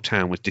whole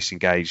town was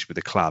disengaged with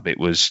the club. It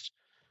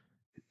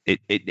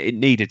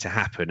needed to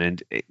happen,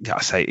 and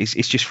I say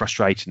it's just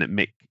frustrating that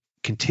Mick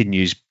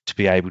continues to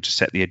be able to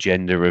set the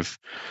agenda of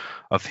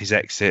his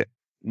exit.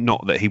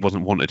 Not that he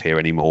wasn't wanted here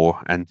anymore,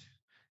 and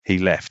he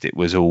left. It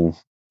was all,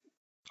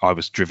 I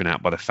was driven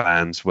out by the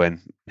fans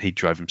when he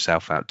drove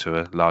himself out to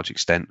a large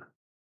extent.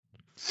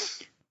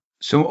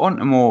 So on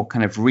to more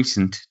kind of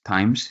recent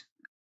times,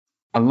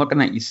 I'm looking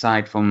at your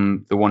side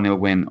from the 1-0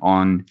 win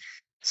on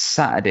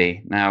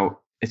Saturday. Now,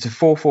 it's a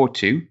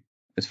 4-4-2,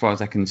 as far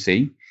as I can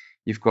see.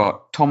 You've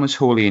got Thomas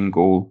Holy in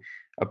goal,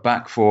 a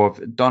back four of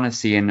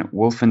Donacien,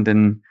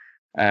 Wolfenden,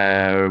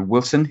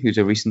 Wilson, who's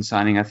a recent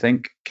signing, I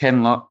think,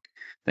 Kenlock.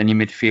 Then your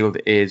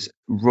midfield is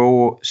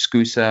Rowe,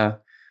 Scusa,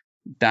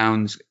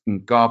 Downs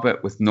and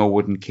Garbett, with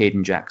Norwood and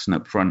Caden Jackson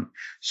up front.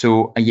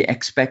 So are you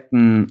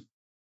expecting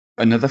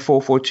another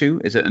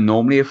 4-4-2? Is it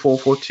normally a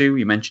 4-4-2?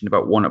 You mentioned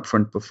about one up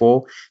front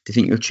before. Do you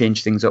think you'll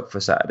change things up for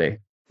Saturday?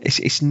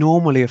 It's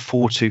normally a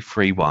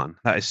 4-2-3-1.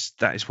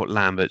 That is what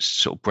Lambert's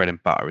sort of bread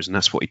and butter is, and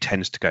that's what he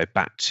tends to go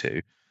back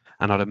to.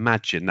 And I'd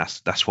imagine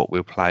that's what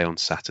we'll play on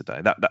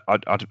Saturday.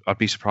 I'd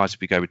be surprised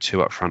if we go with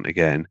two up front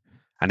again.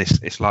 And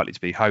it's likely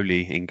to be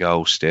Holy in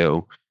goal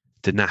still,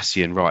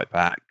 Donacien right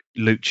back.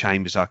 Luke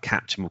Chambers, our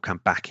captain, will come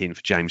back in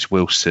for James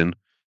Wilson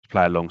to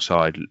play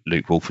alongside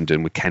Luke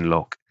Wolfenden with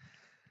Kenlock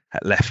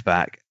at left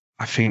back.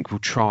 I think we'll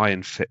try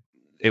and fit.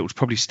 It will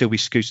probably still be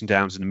Scoot and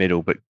Downs in the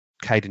middle, but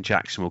Caden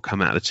Jackson will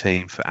come out of the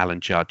team for Alan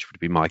Judge,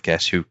 would be my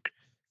guess, who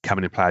come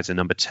in and play as a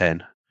number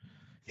 10.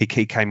 He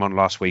came on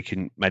last week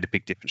and made a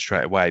big difference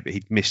straight away, but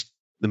he'd missed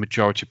the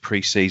majority of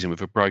pre-season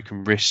with a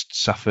broken wrist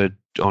suffered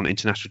on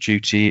international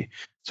duty,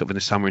 sort of in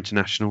the summer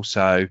international.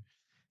 So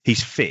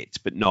he's fit,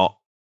 but not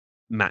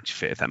match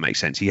fit, if that makes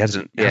sense. He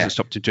hasn't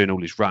stopped doing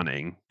all his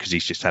running because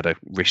he's just had a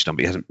wrist on,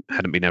 but he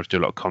hadn't been able to do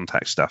a lot of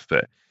contact stuff.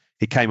 But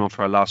he came on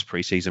for our last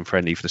pre-season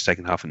friendly for the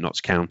second half at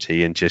Notts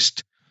County and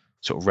just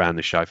sort of ran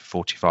the show for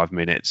 45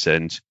 minutes.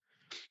 And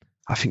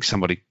I think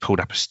somebody pulled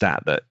up a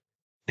stat that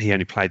he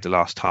only played the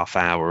last half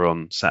hour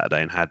on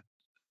Saturday and had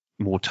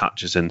more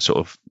touches than sort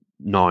of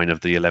 9 of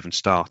the 11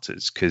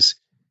 starters, because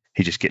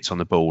he just gets on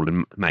the ball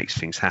and makes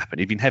things happen.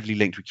 He'd been heavily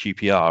linked with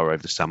QPR over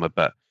the summer,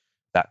 but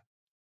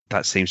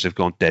that seems to have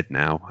gone dead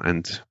now,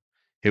 and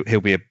he'll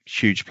be a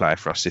huge player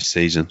for us this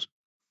season.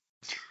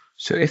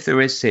 So if there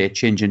is, say, a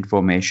change in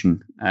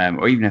formation,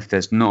 or even if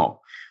there's not,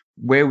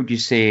 where would you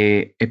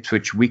say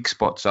Ipswich weak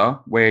spots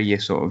are? Where are your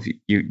sort of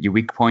your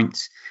weak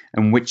points,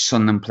 and which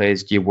Sunderland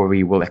players do you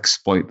worry will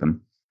exploit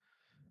them?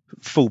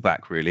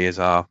 Fullback really is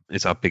our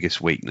biggest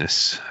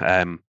weakness.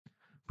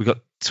 We've got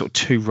sort of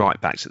two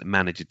right backs that the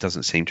manager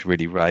doesn't seem to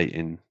really rate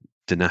in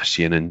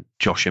Donacien and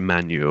Josh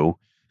Emmanuel.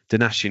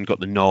 Donacien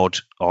got the nod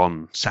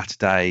on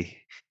Saturday.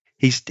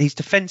 He's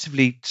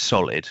defensively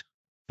solid,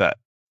 but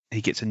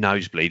he gets a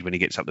nosebleed when he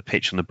gets up the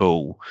pitch on the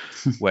ball.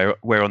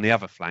 where on the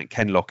other flank,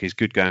 Kenlock is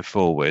good going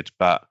forward,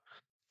 but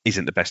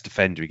isn't the best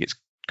defender. He gets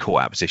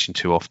caught out of position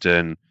too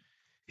often.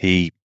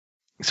 He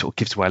sort of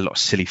gives away a lot of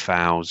silly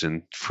fouls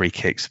and free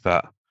kicks.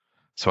 But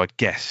so I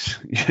guess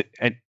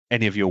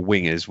any of your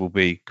wingers will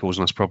be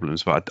causing us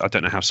problems. But I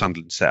don't know how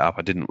Sunderland set up.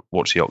 I didn't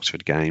watch the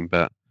Oxford game,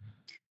 but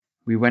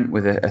we went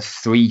with a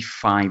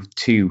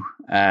 3-5-2.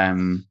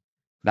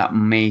 that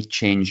may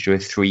change to a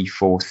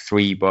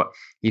 3-4-3, but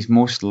he's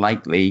most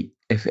likely,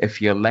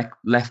 if your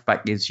left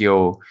back is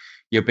your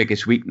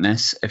biggest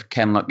weakness, if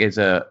Kenlock is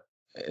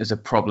a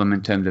problem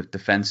in terms of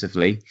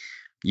defensively,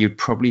 you'd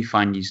probably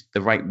find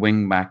the right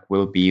wing back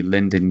will be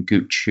Lyndon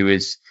Gooch, who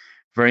is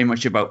very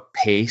much about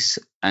pace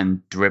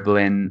and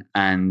dribbling.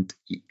 And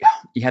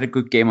he had a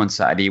good game on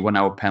Saturday. He won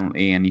our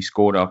penalty and he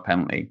scored our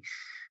penalty.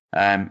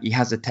 He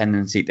has a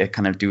tendency to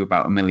kind of do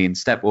about 1 million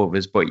step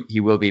overs, but he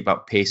will be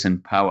about pace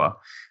and power.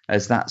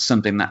 Is that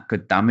something that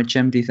could damage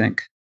him, do you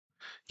think?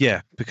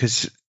 Yeah,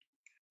 because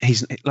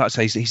he's, like I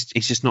say,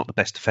 he's just not the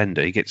best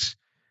defender.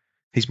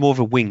 He's more of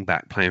a wing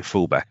back playing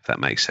full back, if that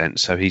makes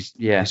sense. So his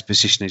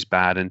position is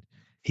bad, and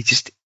he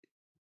just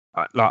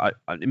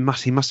he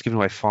must have given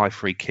away 5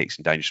 free kicks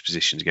in dangerous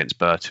positions against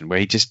Burton, where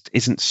he just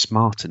isn't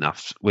smart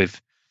enough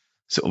with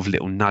sort of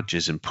little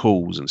nudges and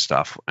pulls and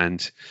stuff,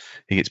 and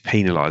he gets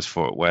penalised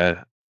for it.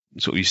 Where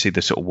sort of you see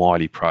the sort of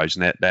wily pros,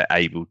 and they're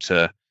able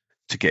to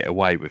get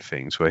away with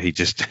things, where he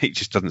just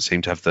doesn't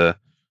seem to have the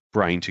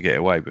brain to get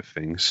away with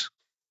things.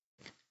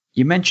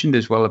 You mentioned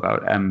as well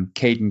about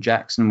Caden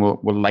Jackson will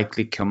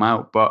likely come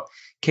out, but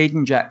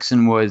Caden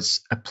Jackson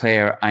was a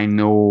player I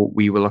know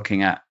we were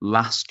looking at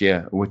last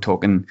year. We're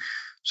talking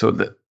sort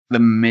of the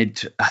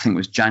mid, I think it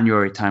was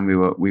January time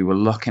we were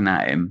looking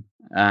at him,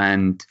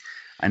 and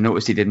I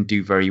noticed he didn't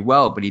do very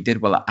well, but he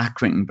did well at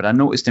Accrington. But I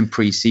noticed in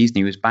pre-season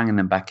he was banging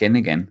them back in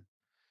again.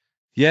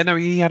 Yeah, no,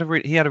 he had a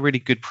really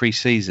good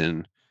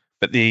pre-season,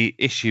 but the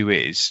issue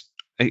is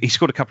he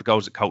scored a couple of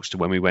goals at Colchester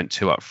when we went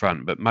 2 up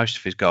front, but most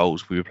of his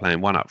goals we were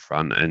playing 1 up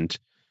front, and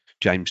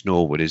James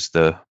Norwood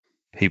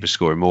he was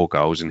scoring more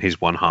goals in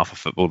his one half of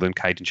football than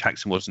Caden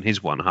Jackson was in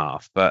his one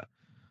half. But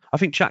I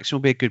think Jackson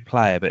will be a good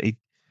player, but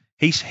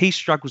he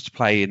struggles to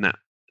play in that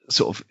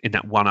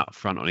 1 up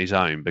front on his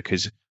own,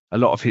 because a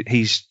lot of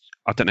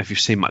I don't know if you've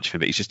seen much of him,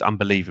 but he's just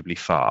unbelievably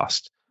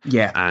fast.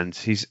 Yeah, and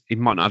he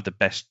might not have the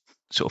best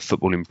sort of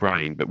footballing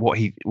brain, but what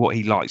he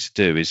likes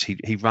to do is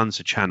he runs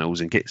the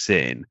channels and gets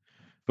in.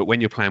 But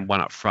when you're playing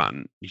 1 up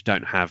front, you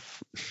then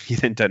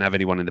don't have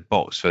anyone in the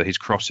box for his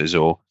crosses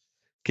or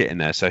getting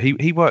there. So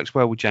he works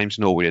well with James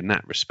Norwood in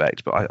that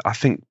respect. But I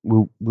think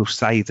we'll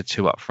save the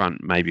 2 up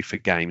front maybe for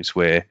games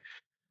where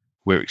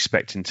we're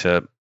expecting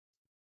to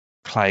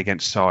play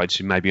against sides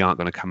who maybe aren't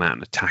going to come out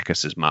and attack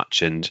us as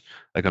much, and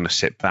they're going to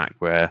sit back.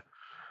 Where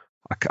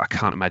I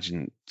can't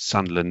imagine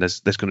Sunderland.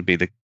 There's going to be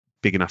the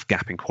big enough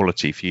gap in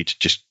quality for you to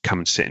just come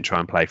and sit and try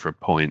and play for a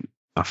point.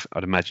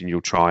 I'd imagine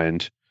you'll try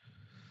and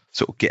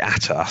sort of get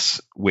at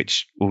us,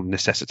 which will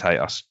necessitate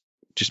us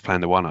just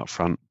playing the 1 up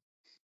front.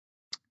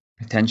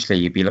 Potentially,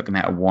 you'd be looking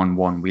at a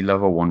 1-1. We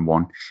love a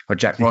 1-1. Or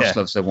Jack Ross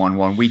loves a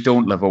 1-1. We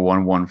don't love a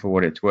 1-1 for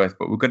what it's worth,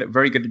 but we're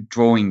very good at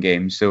drawing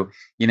games, so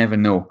you never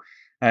know.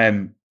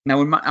 Now,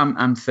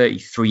 I'm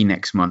 33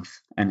 next month,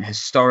 and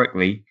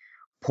historically,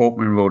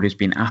 Portman Road has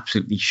been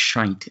absolutely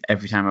shite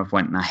every time I've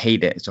went, and I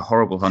hate it. It's a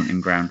horrible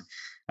hunting ground.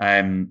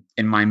 In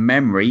my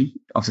memory,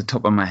 off the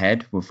top of my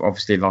head, we've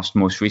obviously lost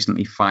most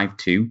recently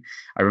 5-2.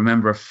 I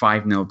remember a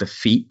 5-0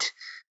 defeat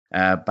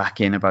back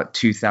in about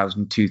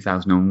 2000,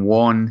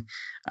 2001.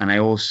 And I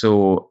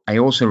also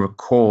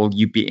recall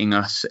you beating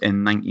us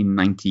in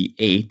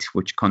 1998,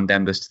 which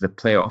condemned us to the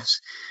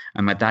playoffs.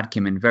 And my dad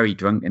came in very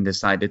drunk and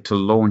decided to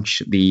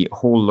launch the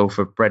whole loaf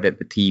of bread at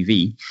the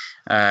TV,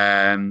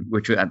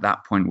 which at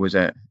that point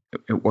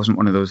it wasn't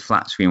one of those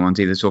flat screen ones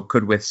either, so it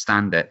could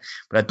withstand it.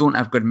 But I don't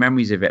have good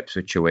memories of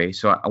Ipswich away.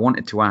 So I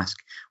wanted to ask,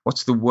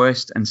 what's the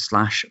worst and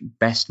 /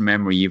 best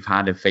memory you've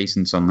had of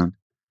facing Sunderland?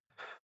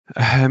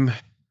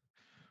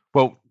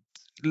 Well,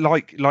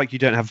 like you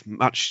don't have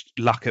much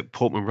luck at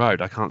Portman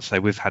Road. I can't say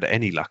we've had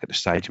any luck at the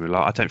stadium.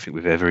 I don't think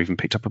we've ever even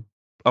picked up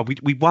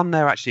we won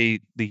there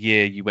actually the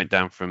year you went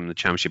down from the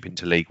Championship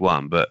into League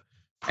One, but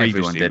previously,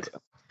 everyone did.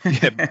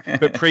 Yeah,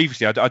 but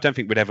previously, I don't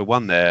think we'd ever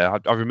won there.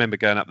 I remember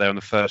going up there on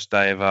the first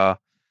day of our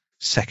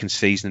second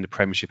season in the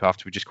Premiership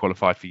after we just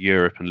qualified for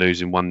Europe and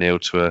losing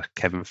 1-0 to a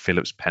Kevin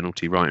Phillips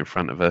penalty right in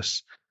front of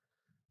us.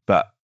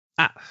 But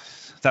that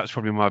was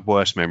probably my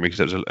worst memory,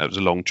 because it was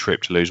a long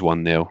trip to lose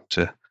 1-0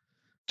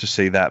 to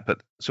see that.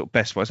 But sort of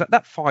best wise, that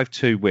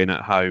 5-2 win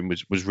at home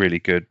was really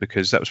good,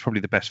 because that was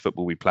probably the best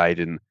football we played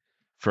in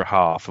for a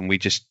half, and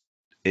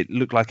it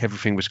looked like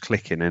everything was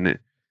clicking, and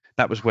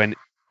that was when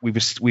we were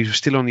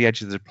still on the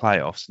edge of the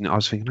playoffs, and I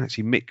was thinking,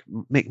 actually,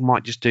 Mick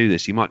might just do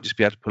this. He might just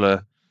be able to pull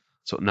a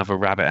sort of another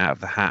rabbit out of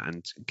the hat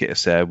and get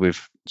us there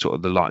with sort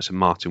of the likes of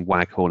Martin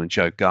Waghorn and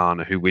Joe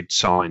Garner, who we'd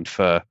signed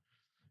for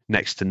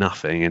next to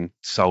nothing and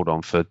sold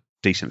on for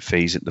decent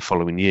fees the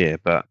following year.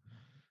 But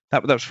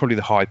that was probably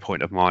the high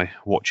point of my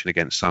watching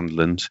against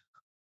Sunderland.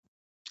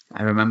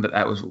 I remember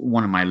that was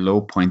one of my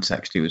low points,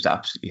 actually. It was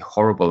absolutely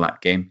horrible,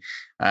 that game.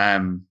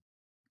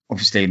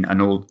 Obviously, an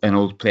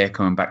old player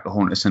coming back to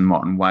haunt us, and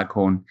Martin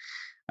Waghorn.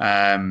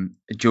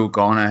 Joe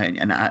Garner,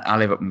 and I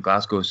live up in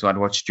Glasgow, so I'd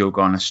watched Joe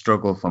Garner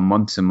struggle for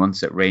months and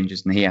months at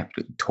Rangers, and he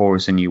absolutely tore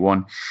us a new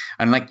one.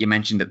 And like you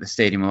mentioned at the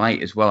Stadium of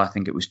Light as well, I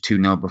think it was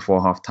 2-0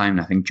 before half-time,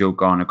 and I think Joe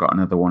Garner got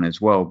another one as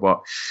well.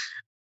 But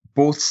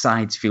both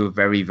sides feel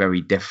very,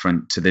 very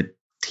different to the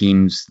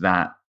teams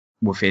that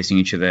were facing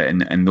each other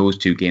in those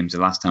two games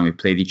the last time we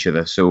played each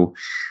other. So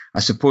I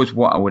suppose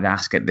what I would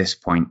ask at this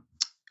point,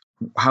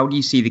 how do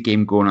you see the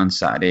game going on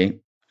Saturday?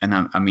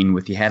 And I mean,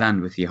 with your head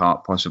and with your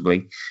heart,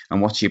 possibly.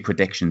 And what's your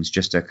predictions,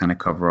 just to kind of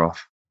cover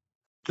off?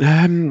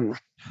 I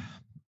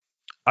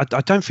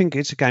don't think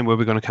it's a game where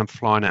we're going to come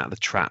flying out of the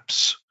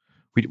traps.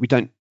 We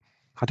don't.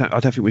 I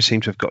don't think we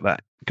seem to have got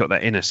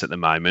that in us at the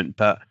moment.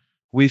 But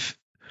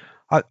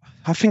I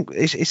think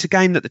it's a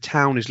game that the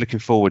town is looking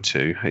forward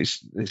to.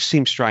 It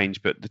seems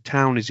strange, but the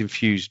town is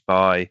infused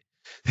by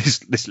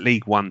this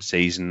League One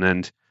season,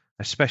 and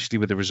especially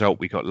with the result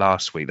we got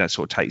last week, that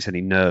sort of takes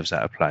any nerves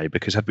out of play.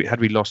 Because had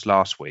we lost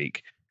last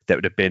week, that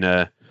would have been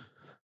a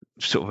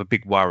sort of a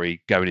big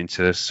worry going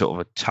into sort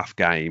of a tough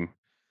game.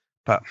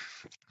 But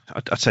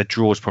I'd say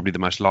draw is probably the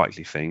most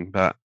likely thing.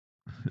 But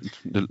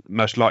the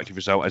most likely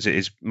result, as it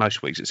is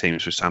most weeks, it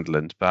seems, for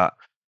Sunderland. But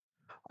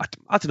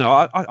I don't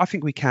know. I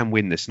think we can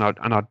win this, and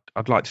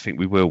I'd like to think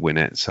we will win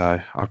it. So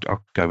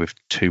I'll go with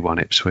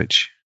 2-1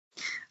 Ipswich.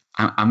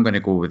 I'm going to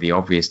go with the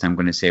obvious. I'm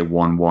going to say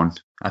 1-1.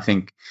 I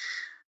think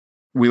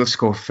we'll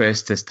score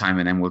first this time,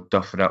 and then we'll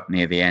duff it up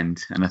near the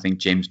end. And I think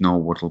James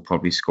Norwood will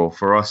probably score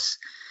for us.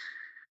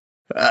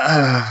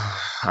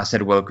 I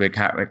said Will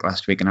Kirkpatrick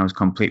last week, and I was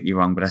completely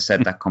wrong. But I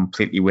said that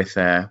completely with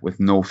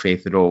no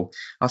faith at all.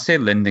 I'll say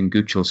Lyndon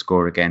Gooch will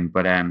score again.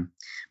 But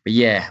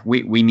yeah,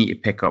 we need to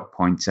pick up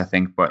points, I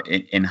think. But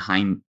in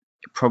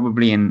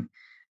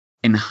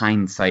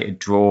hindsight, a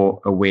draw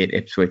away at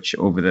Ipswich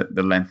over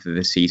the length of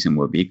the season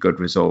will be a good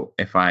result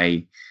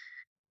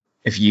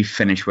if you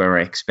finish where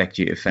I expect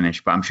you to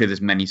finish. But I'm sure there's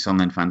many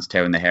Sunderland fans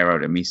tearing the hair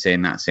out of me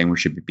saying we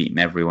should be beating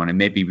everyone, and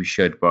maybe we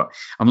should. But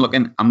I'm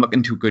looking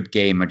to a good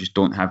game. I just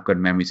don't have good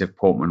memories of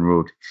Portman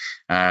Road,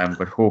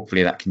 but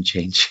hopefully that can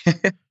change.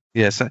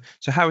 Yeah. So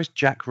how is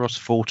Jack Ross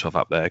thought of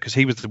up there? Because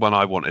he was the one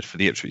I wanted for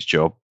the Ipswich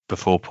job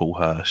before Paul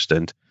Hurst,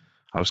 and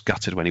I was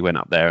gutted when he went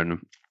up there.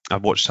 And I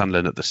watched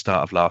Sunderland at the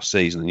start of last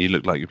season, and you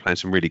looked like you were playing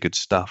some really good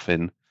stuff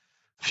in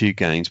a few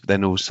games, but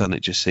then all of a sudden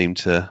it just seemed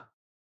to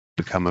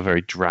become a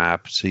very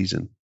drab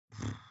season.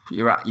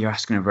 You're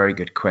asking a very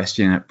good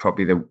question at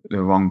probably the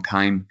wrong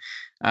time.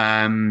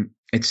 I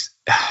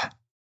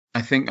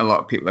think a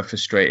lot of people are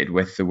frustrated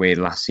with the way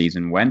last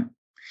season went.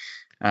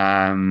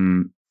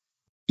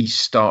 He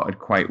started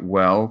quite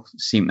well,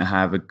 seemed to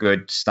have a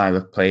good style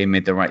of play,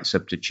 made the right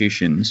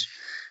substitutions,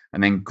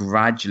 and then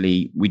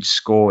gradually we'd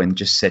score and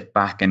just sit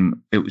back.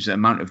 And it was the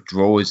amount of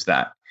draws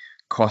that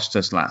cost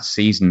us last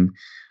season.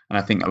 And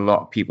I think a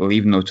lot of people,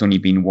 even though it's only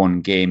been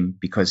one game,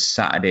 because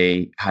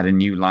Saturday had a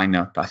new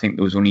lineup, I think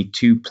there was only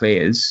 2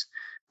 players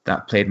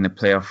that played in the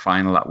playoff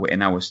final that were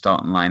in our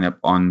starting lineup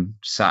on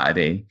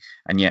Saturday,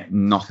 and yet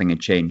nothing had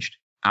changed.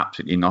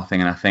 Absolutely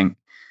nothing. And I think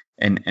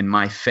in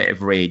my fit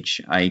of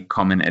rage, I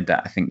commented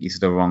that I think he's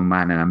the wrong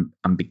man, and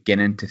I'm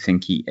beginning to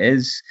think he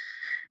is.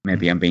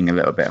 Maybe I'm being a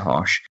little bit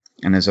harsh.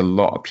 And there's a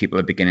lot of people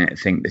are beginning to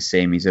think the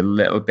same. He's a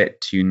little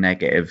bit too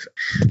negative.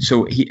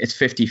 So it's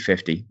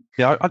 50-50.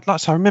 Yeah,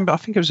 I remember, I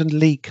think it was a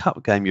League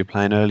Cup game you were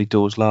playing early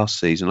doors last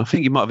season. I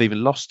think you might have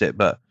even lost it,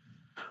 but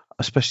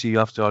especially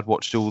after I'd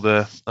watched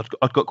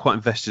I'd got quite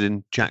invested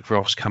in Jack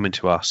Ross coming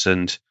to us,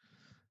 and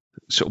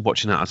sort of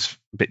watching that, I was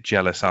a bit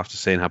jealous after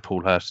seeing how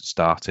Paul Hurst had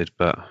started.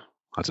 But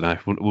I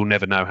don't know, we'll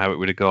never know how it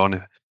would have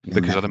gone,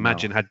 because I'd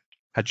imagine had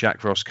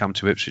Jack Ross come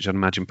to Ipswich, I'd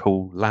imagine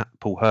Paul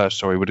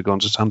Hurst would have gone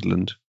to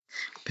Sunderland.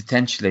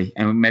 Potentially,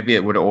 and maybe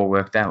it would have all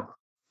worked out.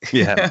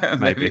 Yeah,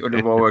 maybe it would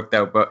have all worked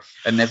out, but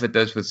it never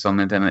does with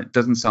Sunderland, and it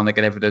doesn't sound like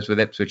it ever does with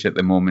Ipswich at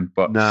the moment.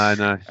 But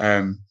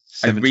no.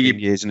 17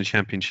 years in the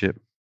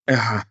Championship.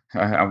 10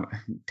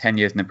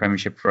 years in the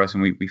Premiership for us,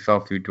 and we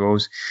fell through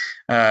draws.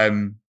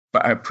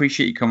 But I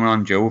appreciate you coming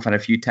on, Joe. We've had a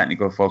few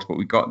technical faults, but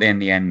we got there in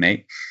the end,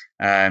 mate.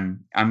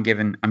 I'm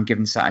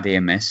giving Saturday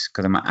a miss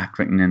because I'm at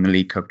Accrington in the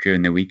League Cup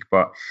during the week.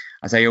 But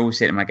as I always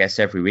say to my guests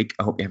every week,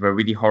 I hope you have a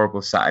really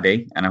horrible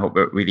Saturday, and I hope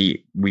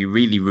we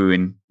really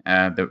ruin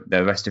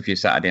the rest of your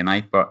Saturday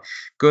night. But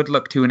good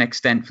luck to an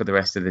extent for the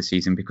rest of the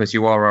season, because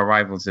you are our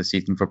rivals this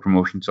season for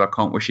promotion. So I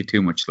can't wish you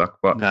too much luck.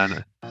 But no.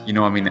 You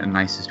know, I mean it in the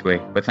nicest way.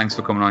 But thanks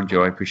for coming on,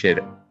 Joe. I appreciate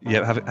it.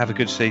 Yeah, have a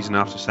good season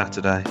after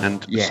Saturday,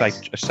 and yes,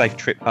 a safe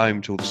trip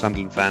home to all the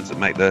Sunderland fans that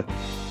make the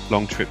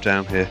long trip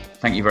down here.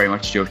 Thank you very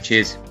much, Joe.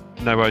 Cheers.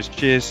 No worries.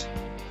 Cheers.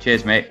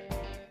 Cheers, mate.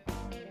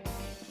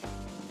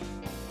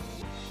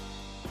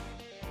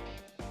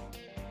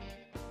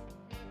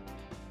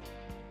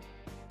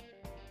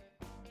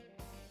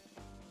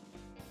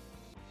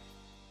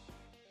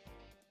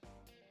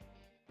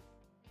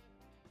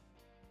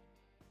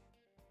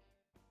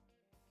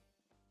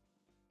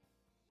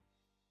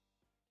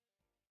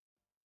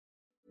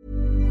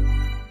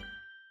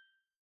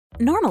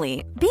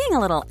 Normally, being a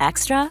little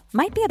extra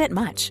might be a bit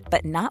much,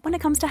 but not when it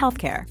comes to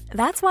healthcare.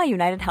 That's why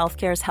United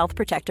Healthcare's Health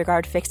Protector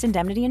Guard fixed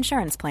indemnity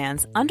insurance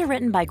plans,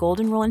 underwritten by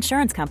Golden Rule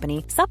Insurance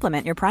Company,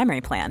 supplement your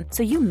primary plan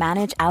so you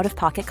manage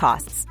out-of-pocket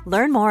costs.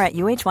 Learn more at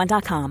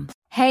uh1.com.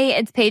 Hey,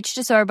 it's Paige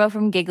DeSorbo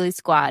from Giggly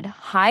Squad.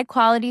 High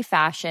quality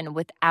fashion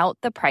without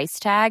the price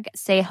tag.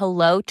 Say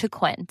hello to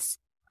Quince.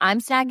 I'm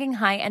snagging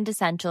high-end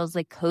essentials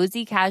like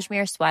cozy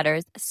cashmere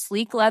sweaters,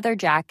 sleek leather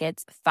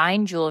jackets,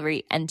 fine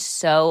jewelry, and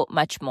so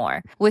much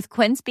more. With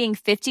Quince being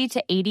 50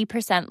 to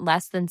 80%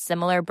 less than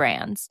similar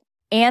brands.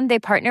 And they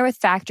partner with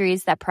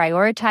factories that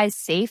prioritize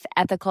safe,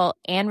 ethical,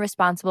 and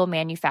responsible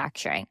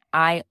manufacturing.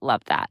 I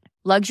love that.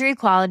 Luxury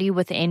quality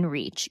within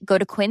reach. Go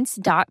to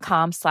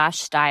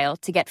quince.com/style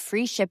to get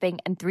free shipping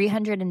and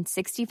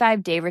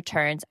 365-day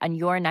returns on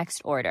your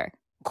next order.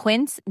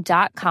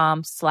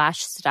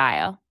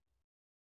 Quince.com/style.